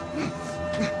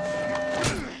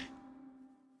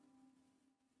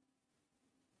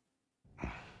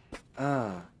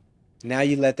 Now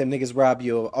you let them niggas rob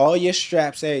you of all your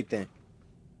straps, everything.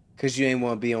 Cause you ain't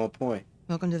wanna be on point.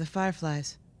 Welcome to the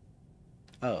Fireflies.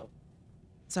 Oh.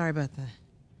 Sorry about that.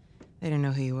 They didn't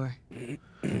know who you were.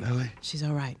 Ellie. She's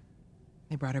all right.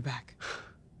 They brought her back.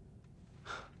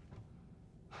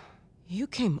 You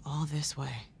came all this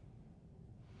way.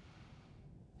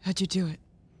 How'd you do it?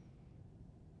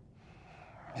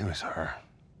 It was her.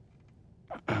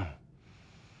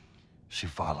 She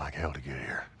fought like hell to get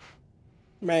here.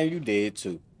 Man, you did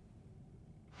too.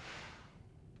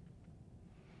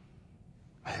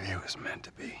 Maybe it was meant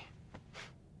to be.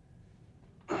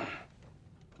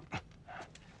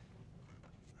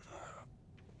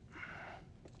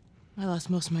 I lost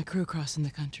most of my crew crossing the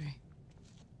country.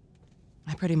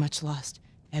 I pretty much lost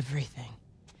everything.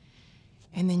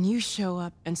 And then you show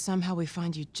up and somehow we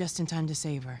find you just in time to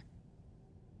save her.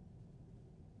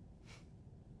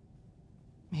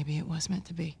 Maybe it was meant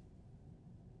to be.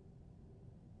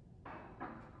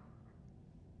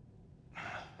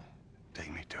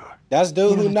 Take me to her. That's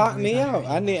dude You don't who have to knocked worry me about her out.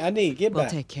 I anymore. need to get We'll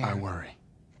back. take care I of her. worry.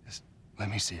 Just let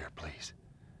me see her, please.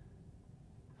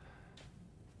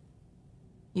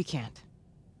 You can't.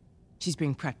 She's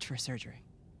being prepped for surgery.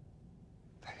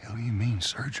 The hell you mean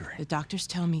surgery? The doctors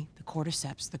tell me the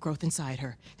cordyceps, the growth inside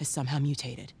her, has somehow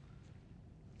mutated.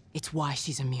 It's why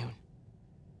she's immune.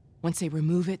 Once they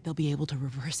remove it, they'll be able to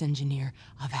reverse engineer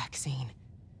a vaccine.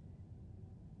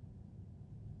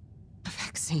 A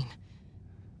vaccine.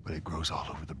 But it grows all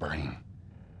over the brain.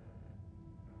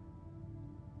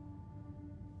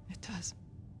 It does.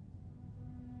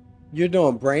 You're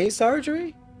doing brain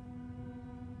surgery?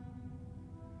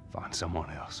 Find someone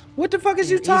else. What the fuck is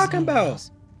you There is talking no one about?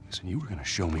 else. Listen, you were gonna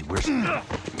show me where.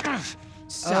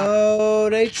 Stop. Oh,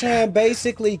 they trying to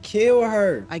basically kill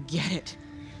her. I get it.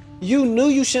 You knew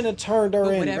you shouldn't have turned her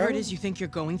But in, whatever bro. it is you think you're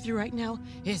going through right now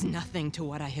is nothing to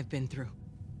what I have been through.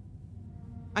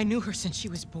 I knew her since she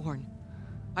was born.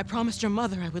 I promised your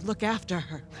mother I would look after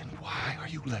her. Then why are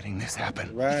you letting this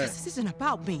happen? Right. Because this isn't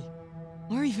about me,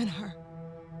 or even her.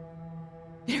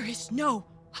 There is no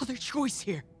other choice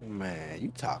here. Man, you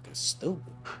talking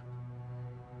stupid.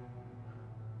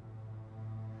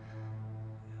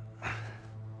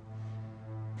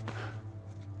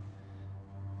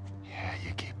 Yeah,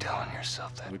 you keep telling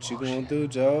yourself that. What you bullshit. gonna do,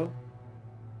 Joe?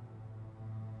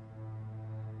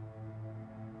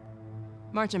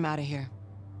 March him out of here.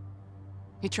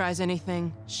 He tries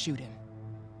anything, shoot him.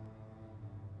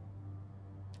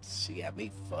 She got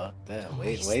me fucked up. Don't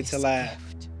Wait waste till this I.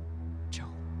 gift, Joe.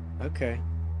 Okay.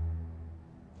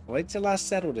 Wait till I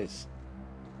settle this.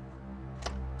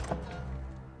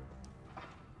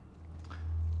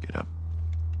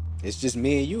 It's just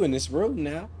me and you in this room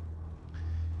now.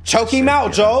 Choke him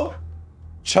out, Joel.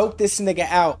 Choke this nigga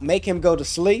out. Make him go to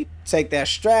sleep. Take that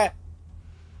strap.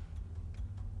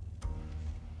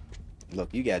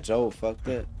 Look, you got Joel fucked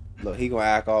up. Look, he gonna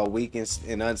act all weak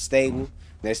and unstable.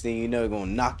 Next thing you know, he gonna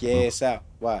knock your ass out.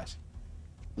 Watch.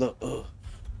 Look,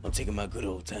 I'm taking my good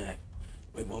old time.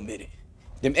 Wait 1 minute.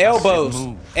 Them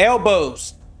elbows.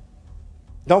 Elbows.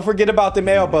 Don't forget about them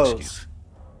elbows.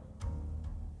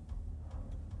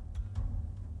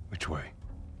 Which way?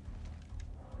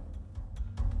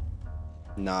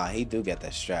 Nah, he do got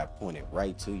that strap pointed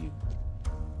right to you.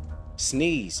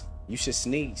 Sneeze. You should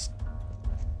sneeze.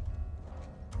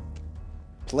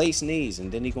 Play sneeze,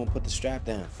 and then he gonna put the strap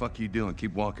down. The fuck you doing?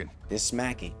 Keep walking. Then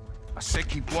smack him. I said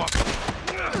keep walking.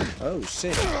 Oh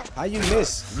shit! How you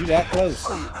miss? You that close?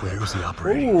 Where was the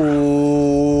operating?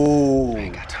 Ooh. I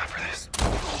ain't got time for this.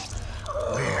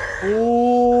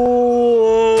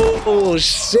 Ooh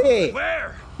shit!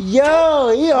 Where?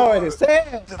 Yo, he hard as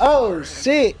hell. Oh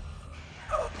shit!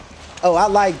 Oh, I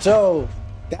like Joe.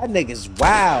 That nigga's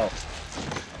wild.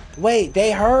 Wait,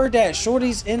 they heard that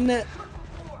Shorty's in the.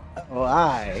 Oh,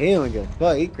 alright. He don't give a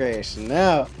fuck. He crashing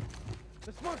now.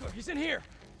 The smuggler, he's in here.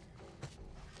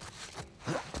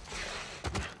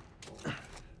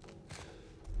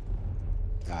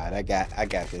 Alright, I got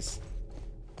this.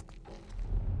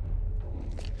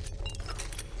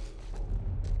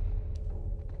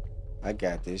 I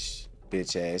got this,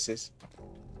 bitch asses.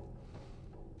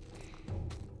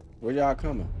 Where y'all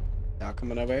coming? Y'all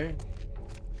coming over here?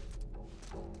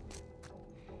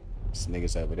 This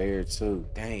nigga's over there too.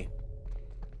 Damn.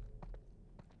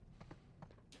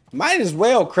 Might as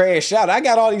well crash out. I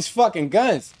got all these fucking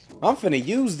guns. I'm finna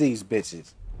use these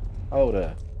bitches. Hold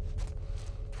up.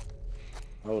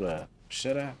 Hold up.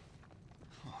 Shut up.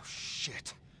 Oh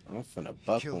shit. I'm finna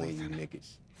buck Kill on you Ethan.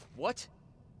 niggas. What?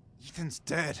 Ethan's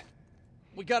dead.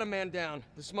 We got a man down.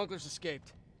 The smugglers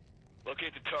escaped.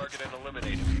 Locate the target and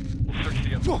eliminate him. We'll search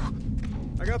the other.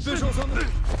 I got visuals on the.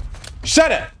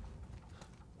 Shut up!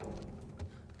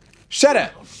 Shut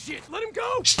up! Oh shit, let him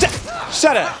go!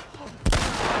 Shut up!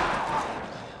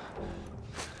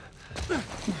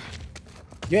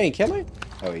 You ain't kill him?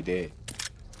 Oh, he did.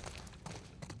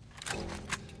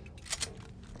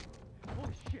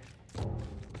 Holy shit.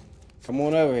 Come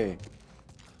on over here.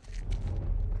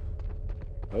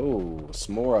 Oh,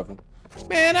 some more of them.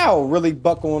 Man, I'll really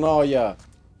buck on all y'all.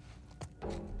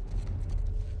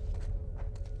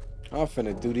 I'm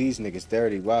finna do these niggas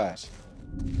dirty. Watch.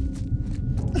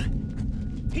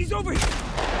 He's over here!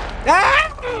 Ah!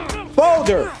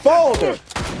 Folder! Folder!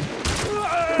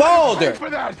 Folder!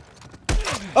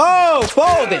 Oh,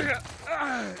 folding!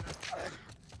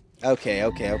 Okay,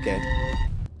 okay, okay.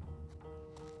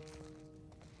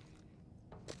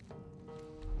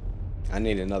 I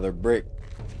need another brick.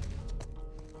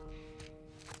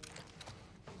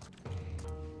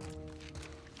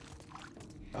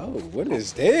 Oh, what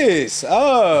is this?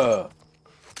 Oh.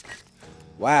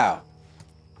 Wow.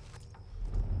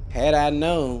 Had I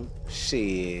known,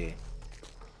 shit.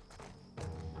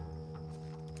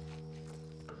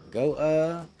 Go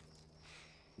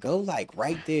like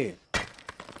right there. I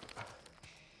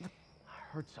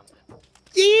heard something.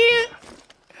 Yeah.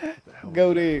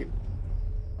 Go there.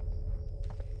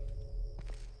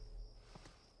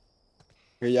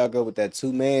 Here y'all go with that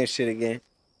 2-man shit again.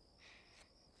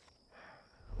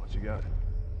 What you got?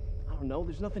 I don't know,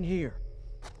 there's nothing here.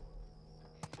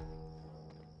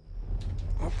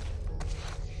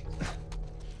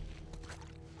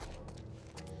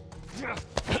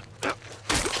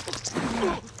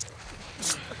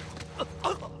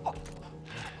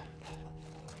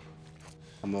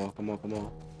 Come on, come on, come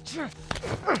on.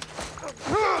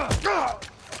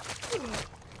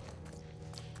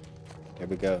 There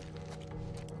we go.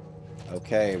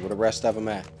 Okay, where the rest of them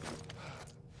at?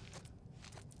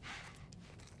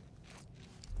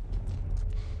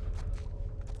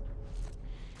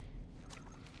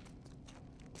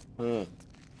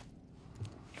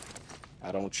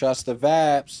 I don't trust the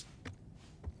vibes.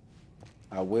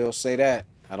 I will say that.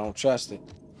 I don't trust it.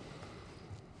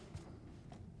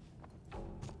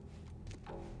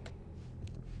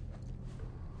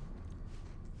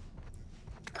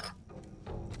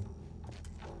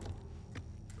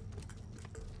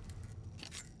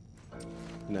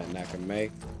 Nothing I can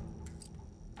make.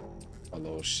 A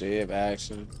little shiv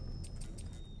action.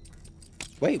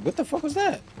 Wait, what the fuck was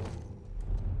that?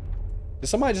 Did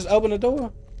somebody just open the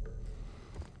door?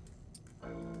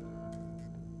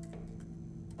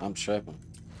 I'm tripping.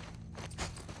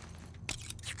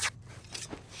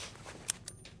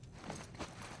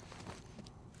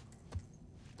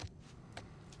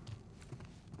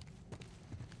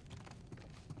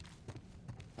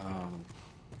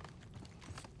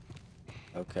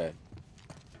 Okay.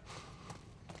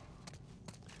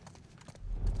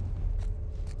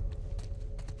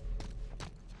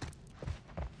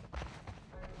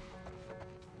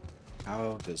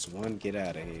 How does one get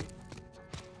out of here?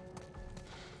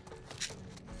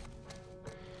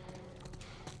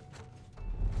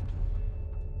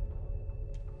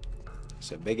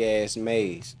 It's a big ass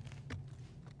maze.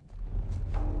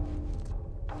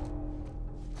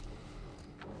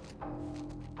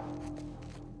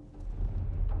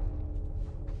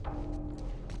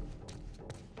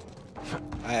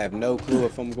 I have no clue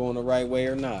if I'm going the right way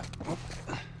or not.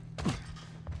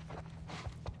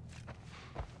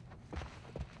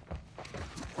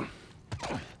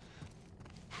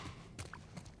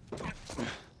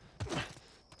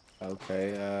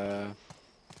 Okay,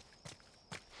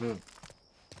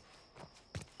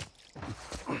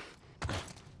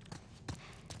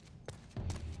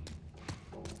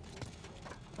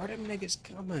 Where them niggas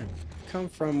come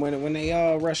from when they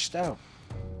all rushed out?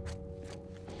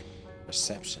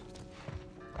 Reception.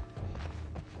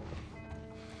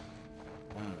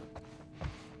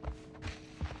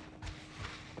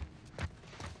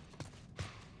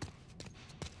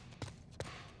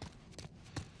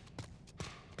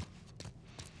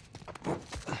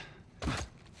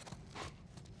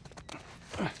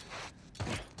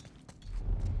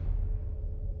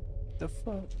 The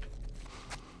fuck?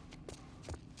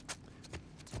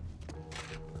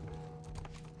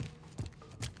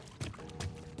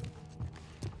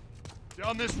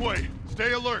 Down this way.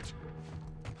 Stay alert.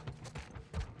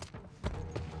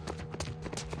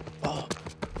 Oh.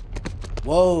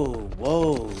 Whoa,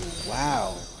 whoa,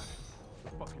 wow.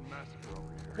 Fucking massacre over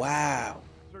here. Wow.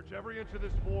 Search every inch of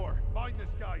this floor. Find this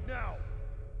guy now.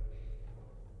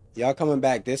 Y'all coming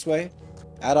back this way?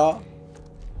 At all?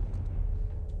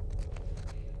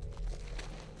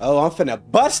 Oh, I'm finna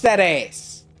bust that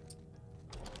ass.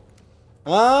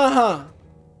 Uh-huh.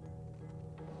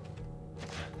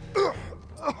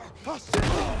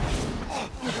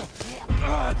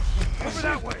 Over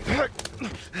that way.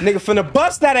 Nigga finna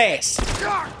bust that ass.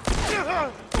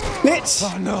 Bitch.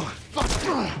 Oh no.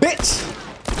 Bitch.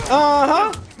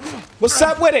 Uh-huh. What's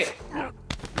up with it?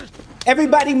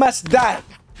 Everybody must die.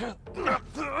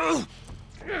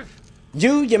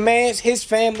 You, your mans, his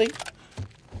family,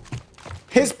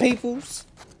 his peoples.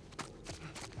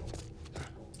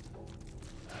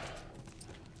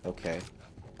 Okay.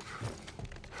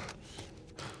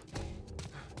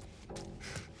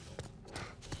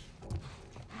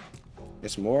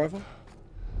 There's more of them?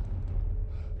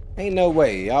 Ain't no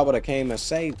way. Y'all would have came and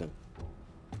saved them.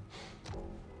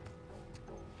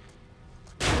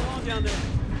 Come on down there.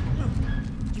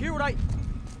 Did you hear what I...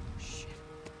 Shit.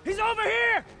 He's over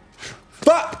here!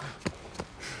 Fuck!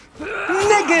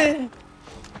 Nigga!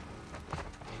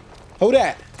 Who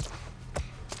that?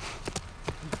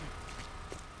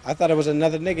 I thought it was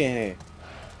another nigga in here.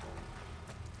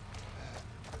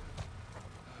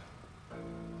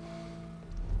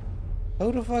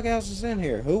 Who the fuck else is in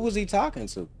here? Who was he talking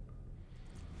to?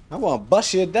 I want to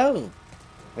bust your down.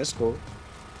 That's cool.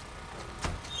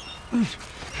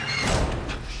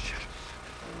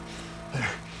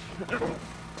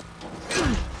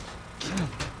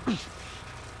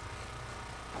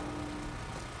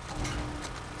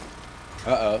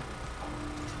 Uh-oh.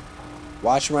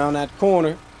 Watch around that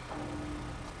corner.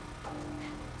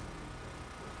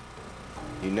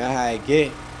 You know how it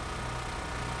get.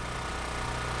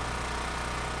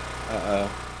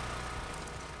 Uh-oh.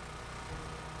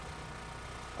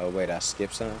 Oh, wait, I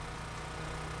skipped something?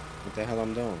 What the hell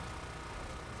I'm doing?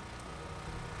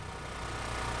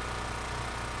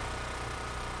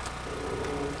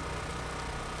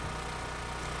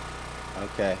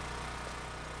 Okay.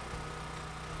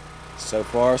 So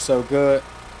far, so good.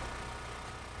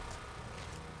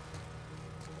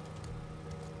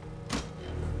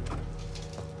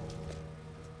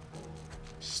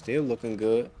 Still looking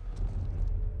good.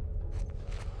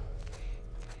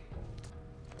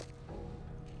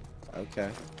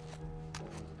 Okay.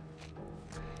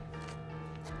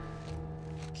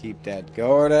 Keep that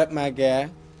guard up, my guy.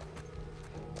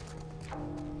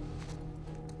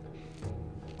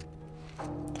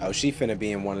 Oh, she finna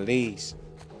be in one of these.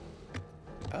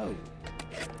 Oh.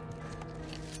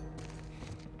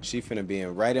 She finna be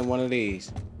in right in one of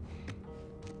these.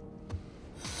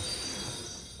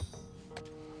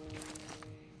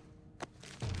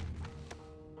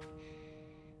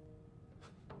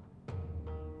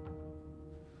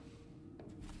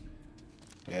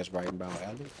 That's right about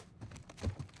Ellie.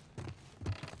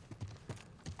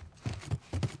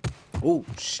 Oh,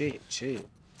 shit, chill.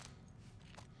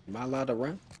 Am I allowed to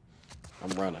run? I'm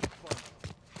running.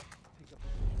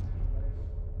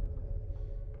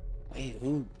 Hey,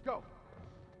 who? Go.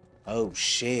 Oh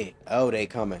shit. Oh, they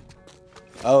coming.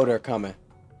 Oh, they're coming.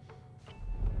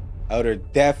 Oh, they're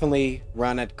definitely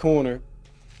around that corner.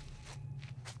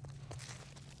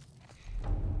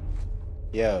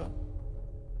 Yo.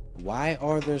 Why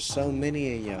are there so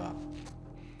many of y'all?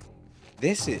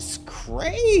 This is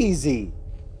crazy.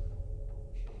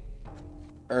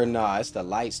 Or nah, it's the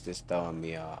lights that's throwing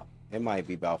me off. It might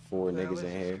be about 4 niggas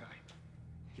in here.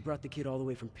 He brought the kid all the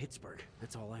way from Pittsburgh.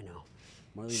 That's all I know.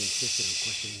 Marlene insisted on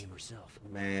questioning him herself.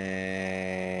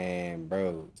 Man,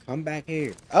 bro. Come back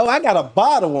here. Oh, I got a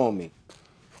bottle on me.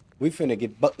 We finna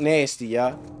get buck nasty,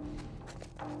 y'all.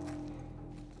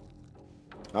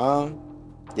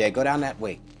 Yeah, go down that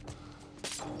way.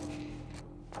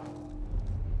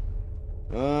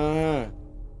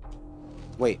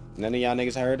 Wait, none of y'all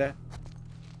niggas heard that?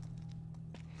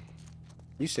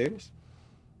 You serious?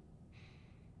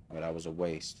 Oh, that was a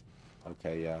waste.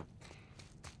 Okay, y'all.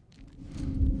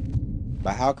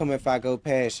 But how come if I go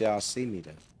past, y'all see me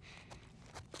though?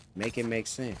 Make it make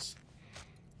sense.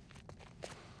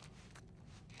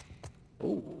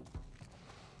 Ooh.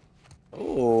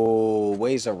 Ooh,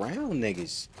 ways around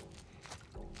niggas.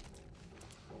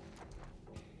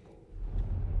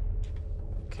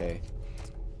 Okay.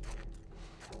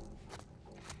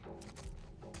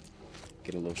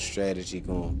 Get a little strategy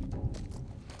going.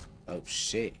 Oh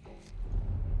shit.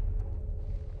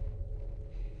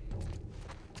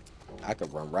 I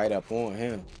could run right up on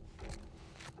him.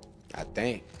 I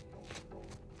think.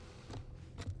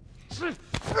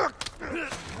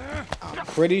 I'm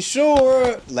pretty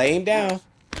sure. Lay him down.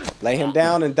 Lay him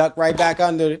down and duck right back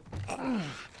under it.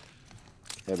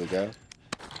 There we go.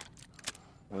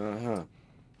 Uh-huh.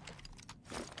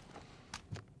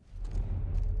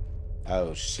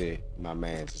 Oh shit. My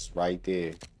man's just right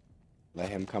there. Let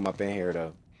him come up in here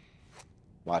though.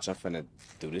 Watch, I'm finna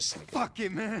do this nigga. Fuck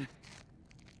it, man.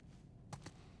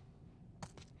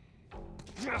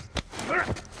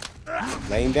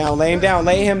 Lay him down, lay him down,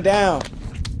 lay him down.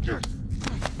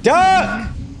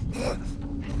 Duck!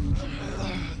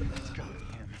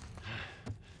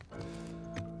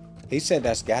 He said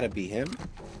that's gotta be him.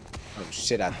 Oh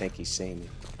shit, I think he's seen me.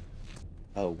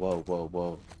 Oh, whoa, whoa,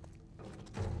 whoa.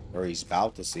 Or he's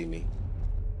about to see me.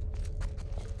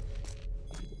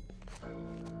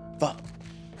 Fuck.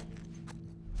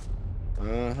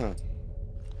 Uh-huh.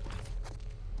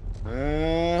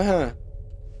 Uh-huh.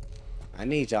 I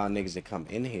need y'all niggas to come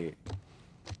in here.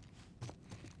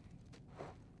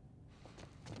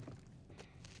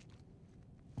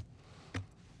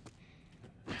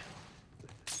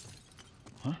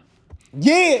 Huh?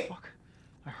 Yeah! Fuck.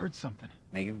 I heard something.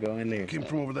 Make him go in there. Came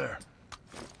from over there.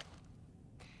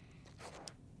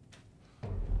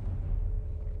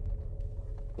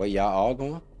 Wait, y'all all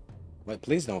going? Wait,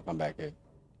 please don't come back here.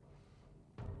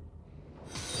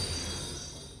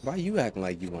 Why you acting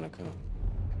like you want to come?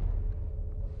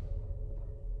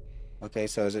 Okay,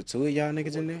 so is it 2 of y'all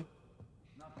niggas in there?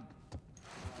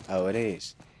 Oh, it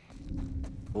is.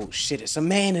 Oh, shit, it's a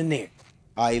man in there.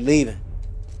 Oh, he leaving.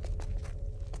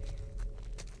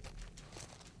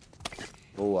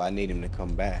 Oh, I need him to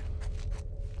come back.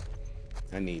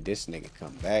 I need this nigga to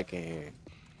come back in here.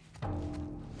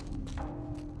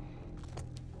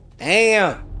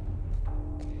 Damn!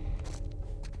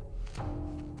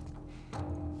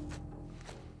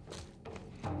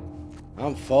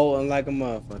 I'm folding like a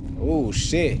motherfucker. Oh,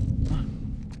 shit.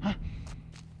 Huh? Oh,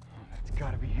 that's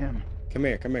gotta be him. Come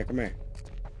here, come here, come here.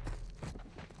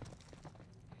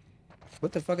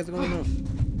 What the fuck is going on?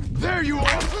 There you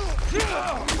are!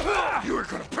 You are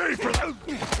gonna pay for that!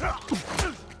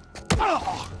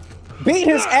 Beat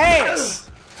his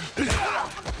ass!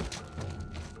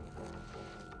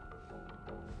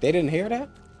 They didn't hear that?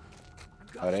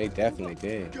 Oh, they definitely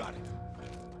did.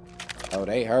 Oh,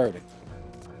 they heard it.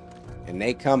 And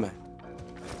they coming.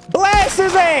 Blast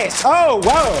his ass! Oh,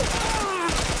 whoa!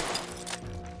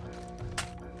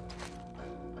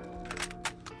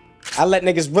 I let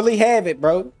niggas really have it,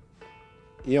 bro.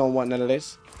 You don't want none of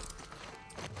this.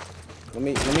 Let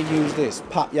me use this.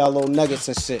 Pop y'all little nuggets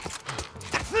and shit.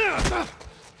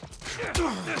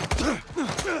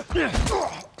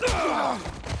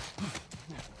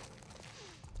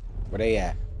 Where they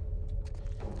at?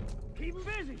 Keep him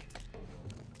busy.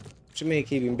 What you mean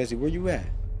keep him busy? Where you at?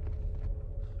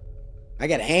 I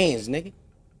got hands, nigga.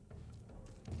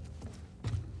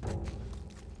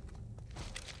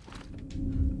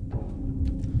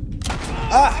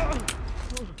 Ah!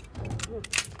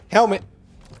 Helmet.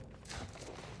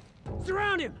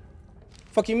 Surround him.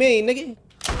 Fuck you mean, nigga?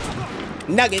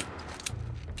 Nugget.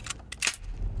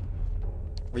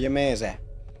 Where your man's at?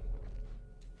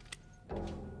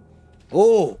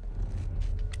 Oh,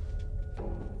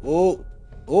 ooh,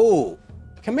 ooh.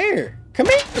 Come here. Come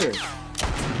here.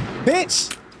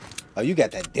 Bitch. Oh, you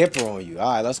got that dipper on you.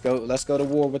 All right, let's go. Let's go to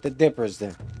war with the dippers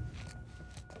then.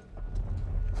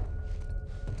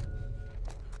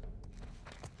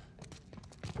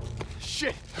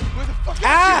 Shit! Where the fuck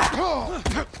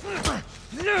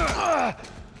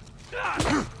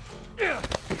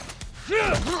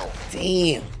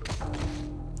Damn.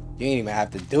 You ain't even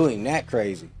have to do him that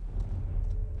crazy.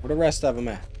 Where the rest of them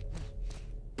at?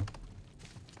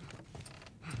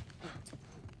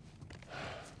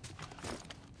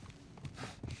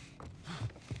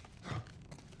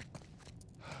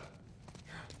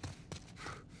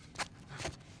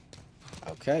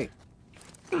 Okay.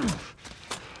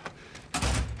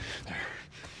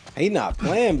 He not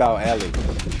playing about Ellie.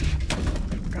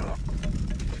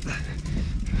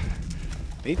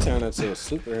 He turned into a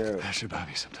superhero. That should buy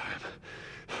me some time.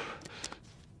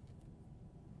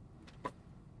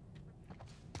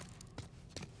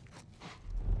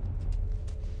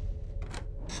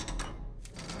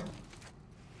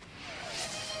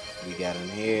 We got him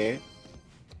here.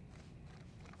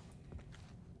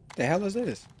 What the hell is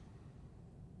this?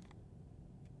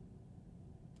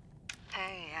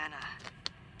 Hey, Anna.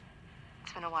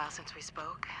 It's been a while since we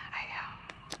spoke.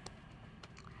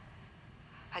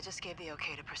 I just gave the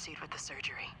okay to proceed with the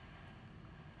surgery.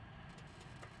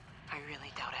 I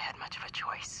really doubt I had much of a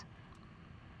choice.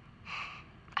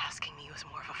 Asking me was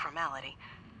more of a formality.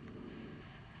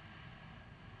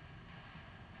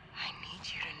 I need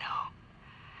you to know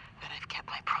that I've kept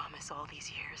my promise all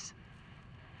these years.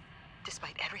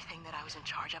 Despite everything that I was in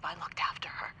charge of, I looked after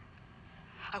her.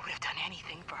 I would have done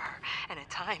anything for her, and at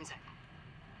times,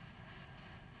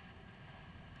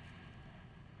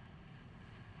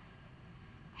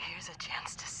 here's a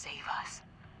chance to save us.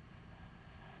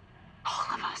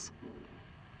 All of us.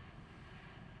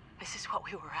 This is what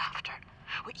we were after.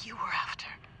 What you were after.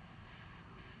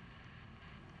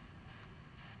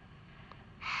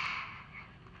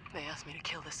 They asked me to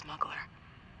kill the smuggler.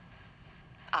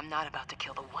 I'm not about to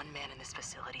kill the one man in this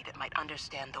facility that might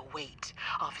understand the weight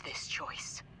of this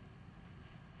choice.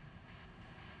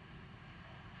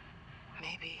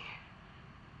 Maybe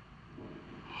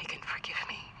he can forgive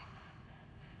me.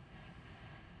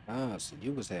 Oh, so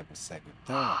you was having second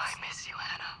Oh, thoughts. I miss you,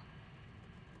 Anna.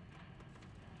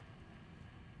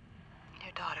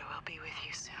 Your daughter will be with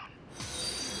you soon.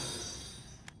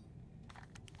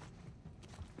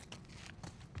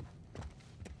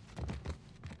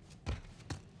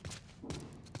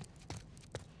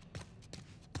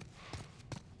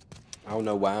 I don't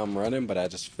know why I'm running, but I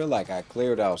just feel like I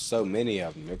cleared out so many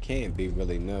of them. There can't be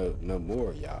really no more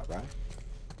of y'all, right?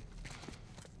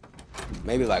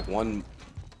 Maybe like one.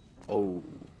 Oh,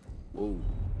 whoa,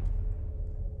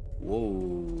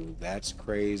 whoa, that's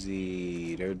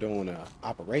crazy. They're doing a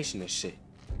operation and shit.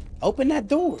 Open that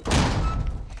door.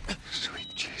 Sweet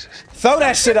Jesus. Throw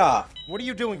that shit off. What are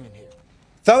you doing in here?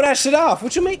 Throw that shit off.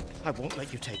 What you mean? I won't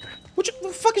let you take her. What the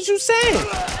fuck is you saying?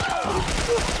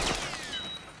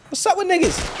 What's up with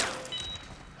niggas?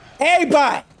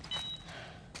 Everybody.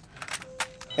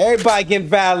 Everybody getting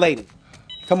violated.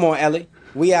 Come on, Ellie.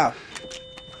 We out.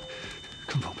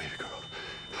 Come on, baby girl.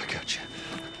 I got you.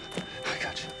 I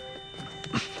got you.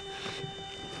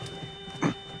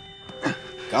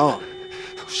 Gone.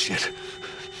 Oh, shit.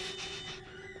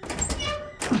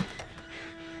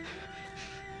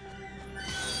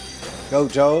 Go,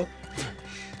 Joel.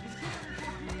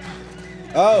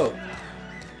 Oh.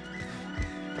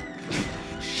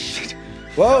 Shit.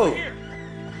 Whoa.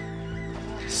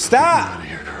 Stop. Out of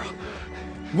here, girl.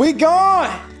 We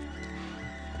gone.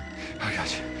 I got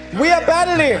you. We up out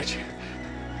of I there. got you.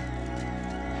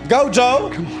 Go, Joe.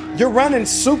 Come on. You're running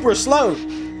super slow.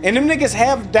 And them niggas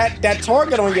have that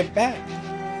target on your back.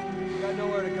 You got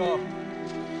nowhere to go.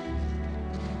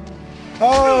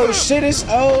 Oh, shit, it's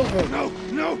over. No,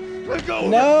 no. Let go.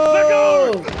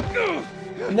 No. Let go.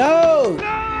 No.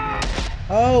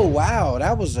 Oh, wow.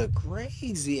 That was a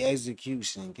crazy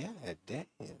execution. God damn.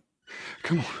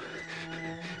 Come on.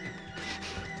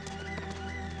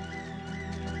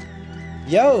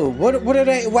 Yo, what are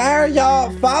they? Why are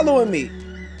y'all following me?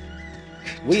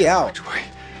 We out. Which way?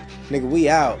 Nigga, we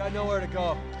out. Got nowhere to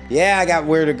go. Yeah, I got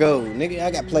where to go. Nigga,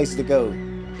 I got places to go.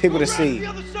 People to see. The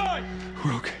other side.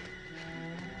 We're okay.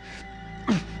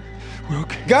 We're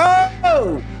okay. Go!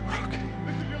 We're okay.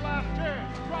 This is your last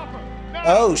chance. Drop her. Now.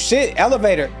 Oh, shit.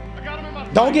 Elevator. I got him in my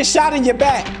Don't get shot in your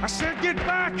back. I said get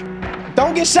back.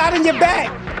 Don't get shot in your back.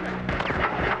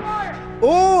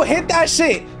 Ooh, hit that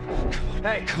shit.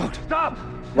 Hey, stop.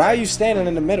 Why are you standing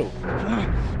in the middle? Oh,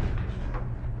 God.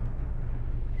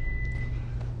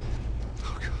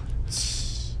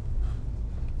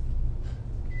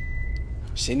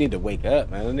 She need to wake up,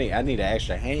 man. I need an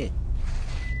extra hand.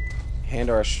 Hand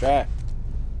or a strap.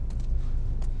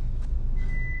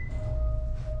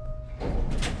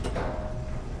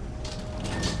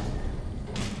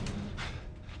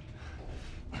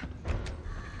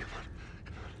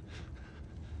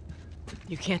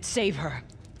 You can't save her.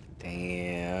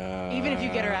 Damn. Even if you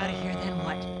get her out of here, then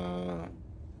what?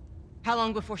 How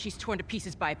long before she's torn to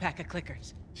pieces by a pack of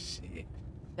clickers? Shit.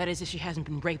 That is, if she hasn't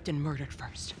been raped and murdered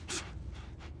first.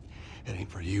 It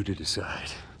ain't for you to decide.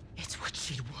 It's what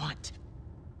she'd want.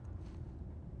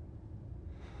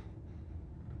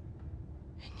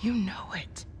 And you know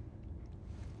it.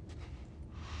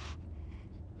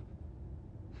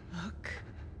 Look.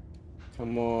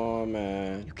 Come on,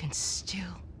 man. You can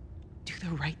still do the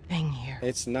right thing here.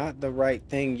 It's not the right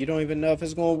thing. You don't even know if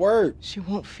it's gonna work. She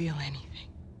won't feel anything.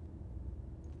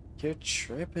 You're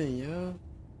tripping, yo.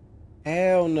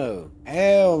 Hell no.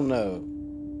 Hell no.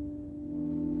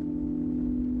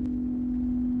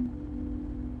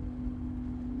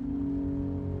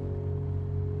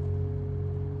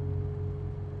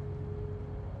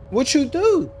 What you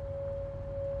do?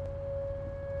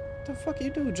 What the fuck you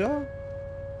do, Joe?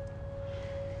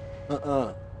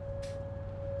 Oh,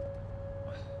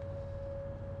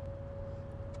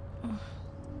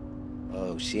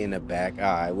 she in the back.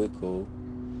 Alright, we're cool.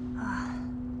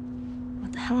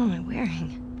 What the hell am I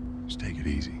wearing? Just take it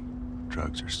easy.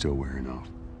 Drugs are still wearing off.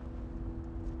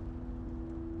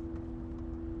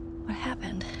 What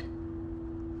happened?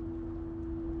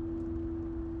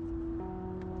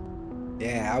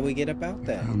 Yeah, how we get about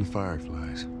that? Found the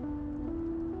fireflies.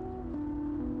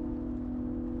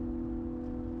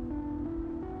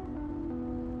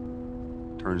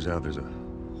 Turns out there's a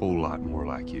whole lot more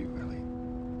like you, Ellie.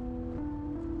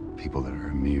 People that are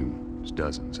immune. There's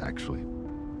dozens, actually.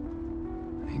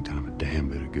 Ain't done them a damn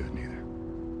bit of good, neither.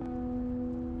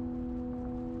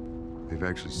 They've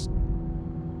actually...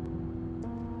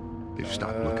 They've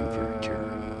stopped looking for a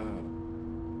cure.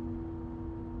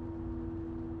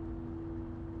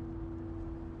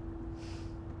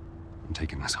 I'm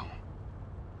taking us home.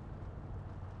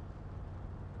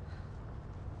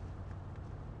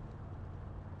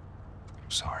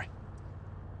 I'm sorry.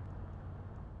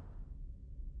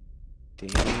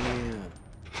 Damn.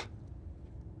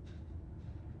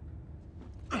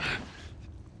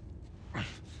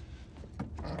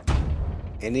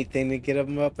 Anything to get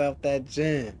him up out that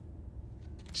gym.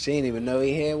 She didn't even know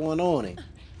he had one on him.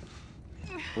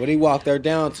 What he walked her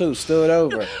down to, stood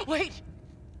over. Wait!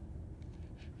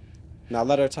 Now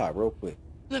let her talk real quick.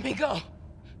 Let me go.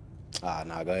 Ah,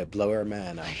 nah, go ahead, blow her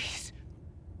man out. Please.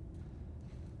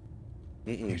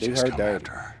 You Do just her come dirty.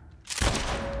 after her.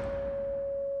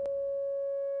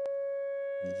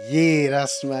 Yeah,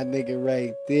 that's my nigga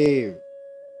right there.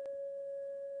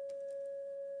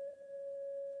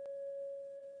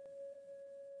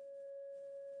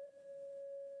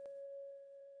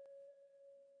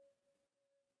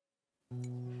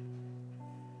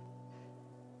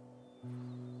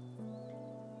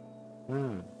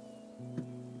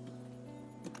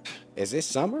 Is it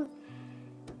summer?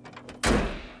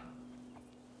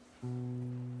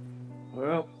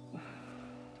 Well...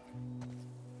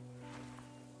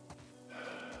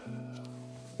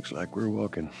 Looks like we're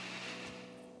walking.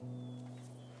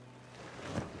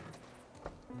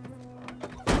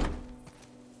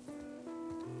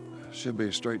 Should be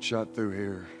a straight shot through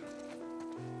here.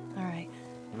 All right.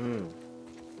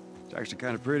 It's actually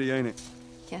kind of pretty, ain't it?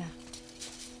 Yeah.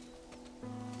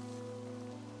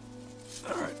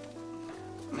 All right.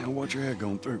 Now watch your head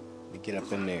going through. Let me get up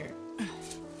in there.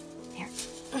 Here.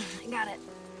 I got it.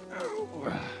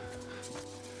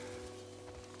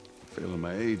 Feeling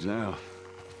my age now.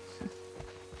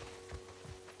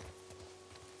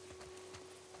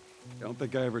 I don't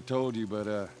think I ever told you,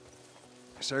 but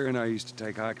Sarah and I used to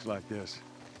take hikes like this.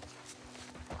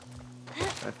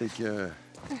 I think the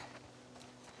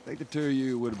two of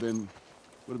you would have been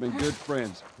good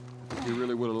friends. You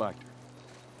really would have liked her.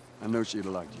 I know she'd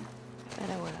have liked you. Bet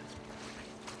I would have.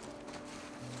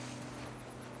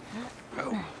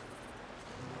 Oh.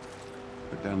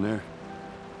 Look down there.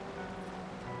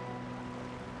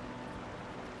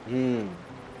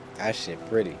 That shit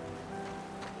pretty.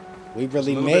 We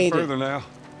really It's a little made bit further it. now.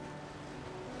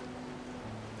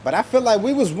 But I feel like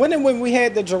we was winning when we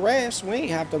had the giraffes. We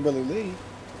ain't have to really leave.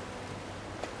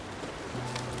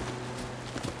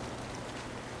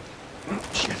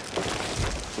 Shit.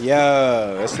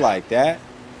 Yo, it's like that.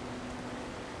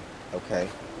 Okay.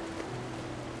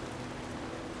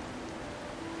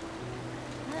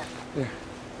 There.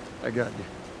 I got you.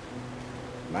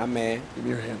 My man. Give me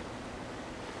your hand.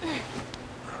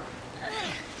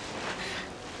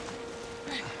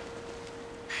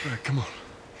 All right, come on.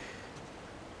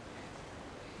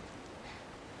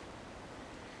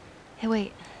 Hey,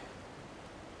 wait.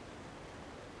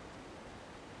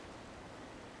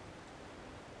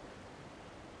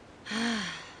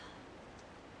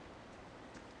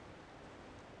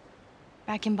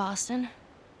 Back in Boston,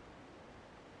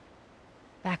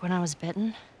 back when I was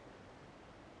bitten,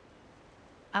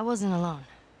 I wasn't alone.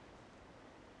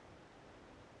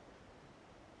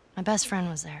 My best friend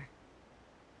was there.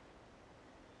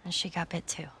 And she got bit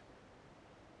too.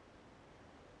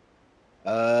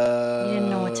 We didn't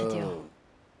know what to do.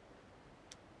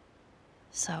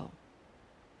 So,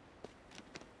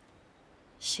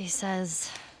 she says,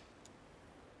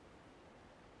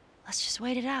 let's just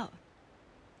wait it out.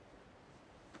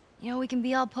 You know, we can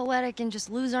be all poetic and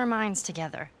just lose our minds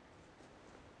together.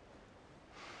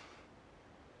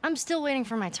 I'm still waiting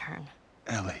for my turn.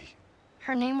 Ellie.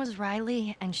 Her name was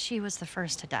Riley, and she was the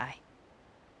first to die.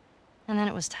 And then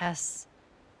it was Tess.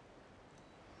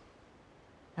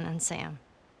 And then Sam.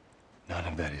 None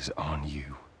of that is on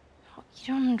you. Oh,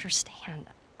 you don't understand.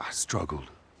 I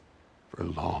struggled for a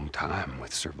long time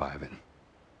with surviving.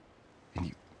 And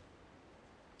you...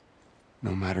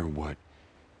 No matter what,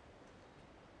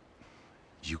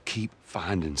 you keep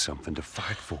finding something to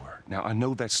fight for. Now, I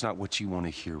know that's not what you want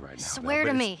to hear right now. Swear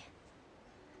to me.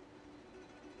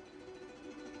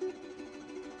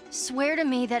 Swear to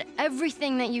me that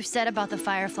everything that you said about the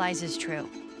Fireflies is true.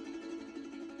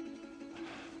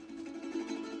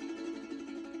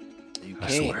 You I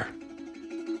can't. swear.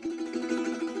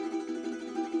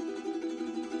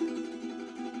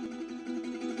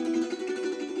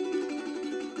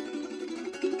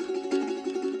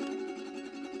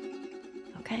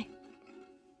 Okay.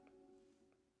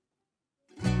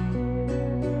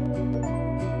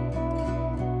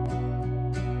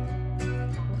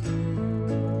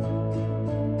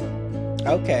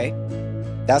 Okay.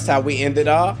 That's how we ended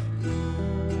off.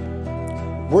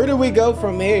 Where do we go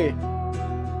from here?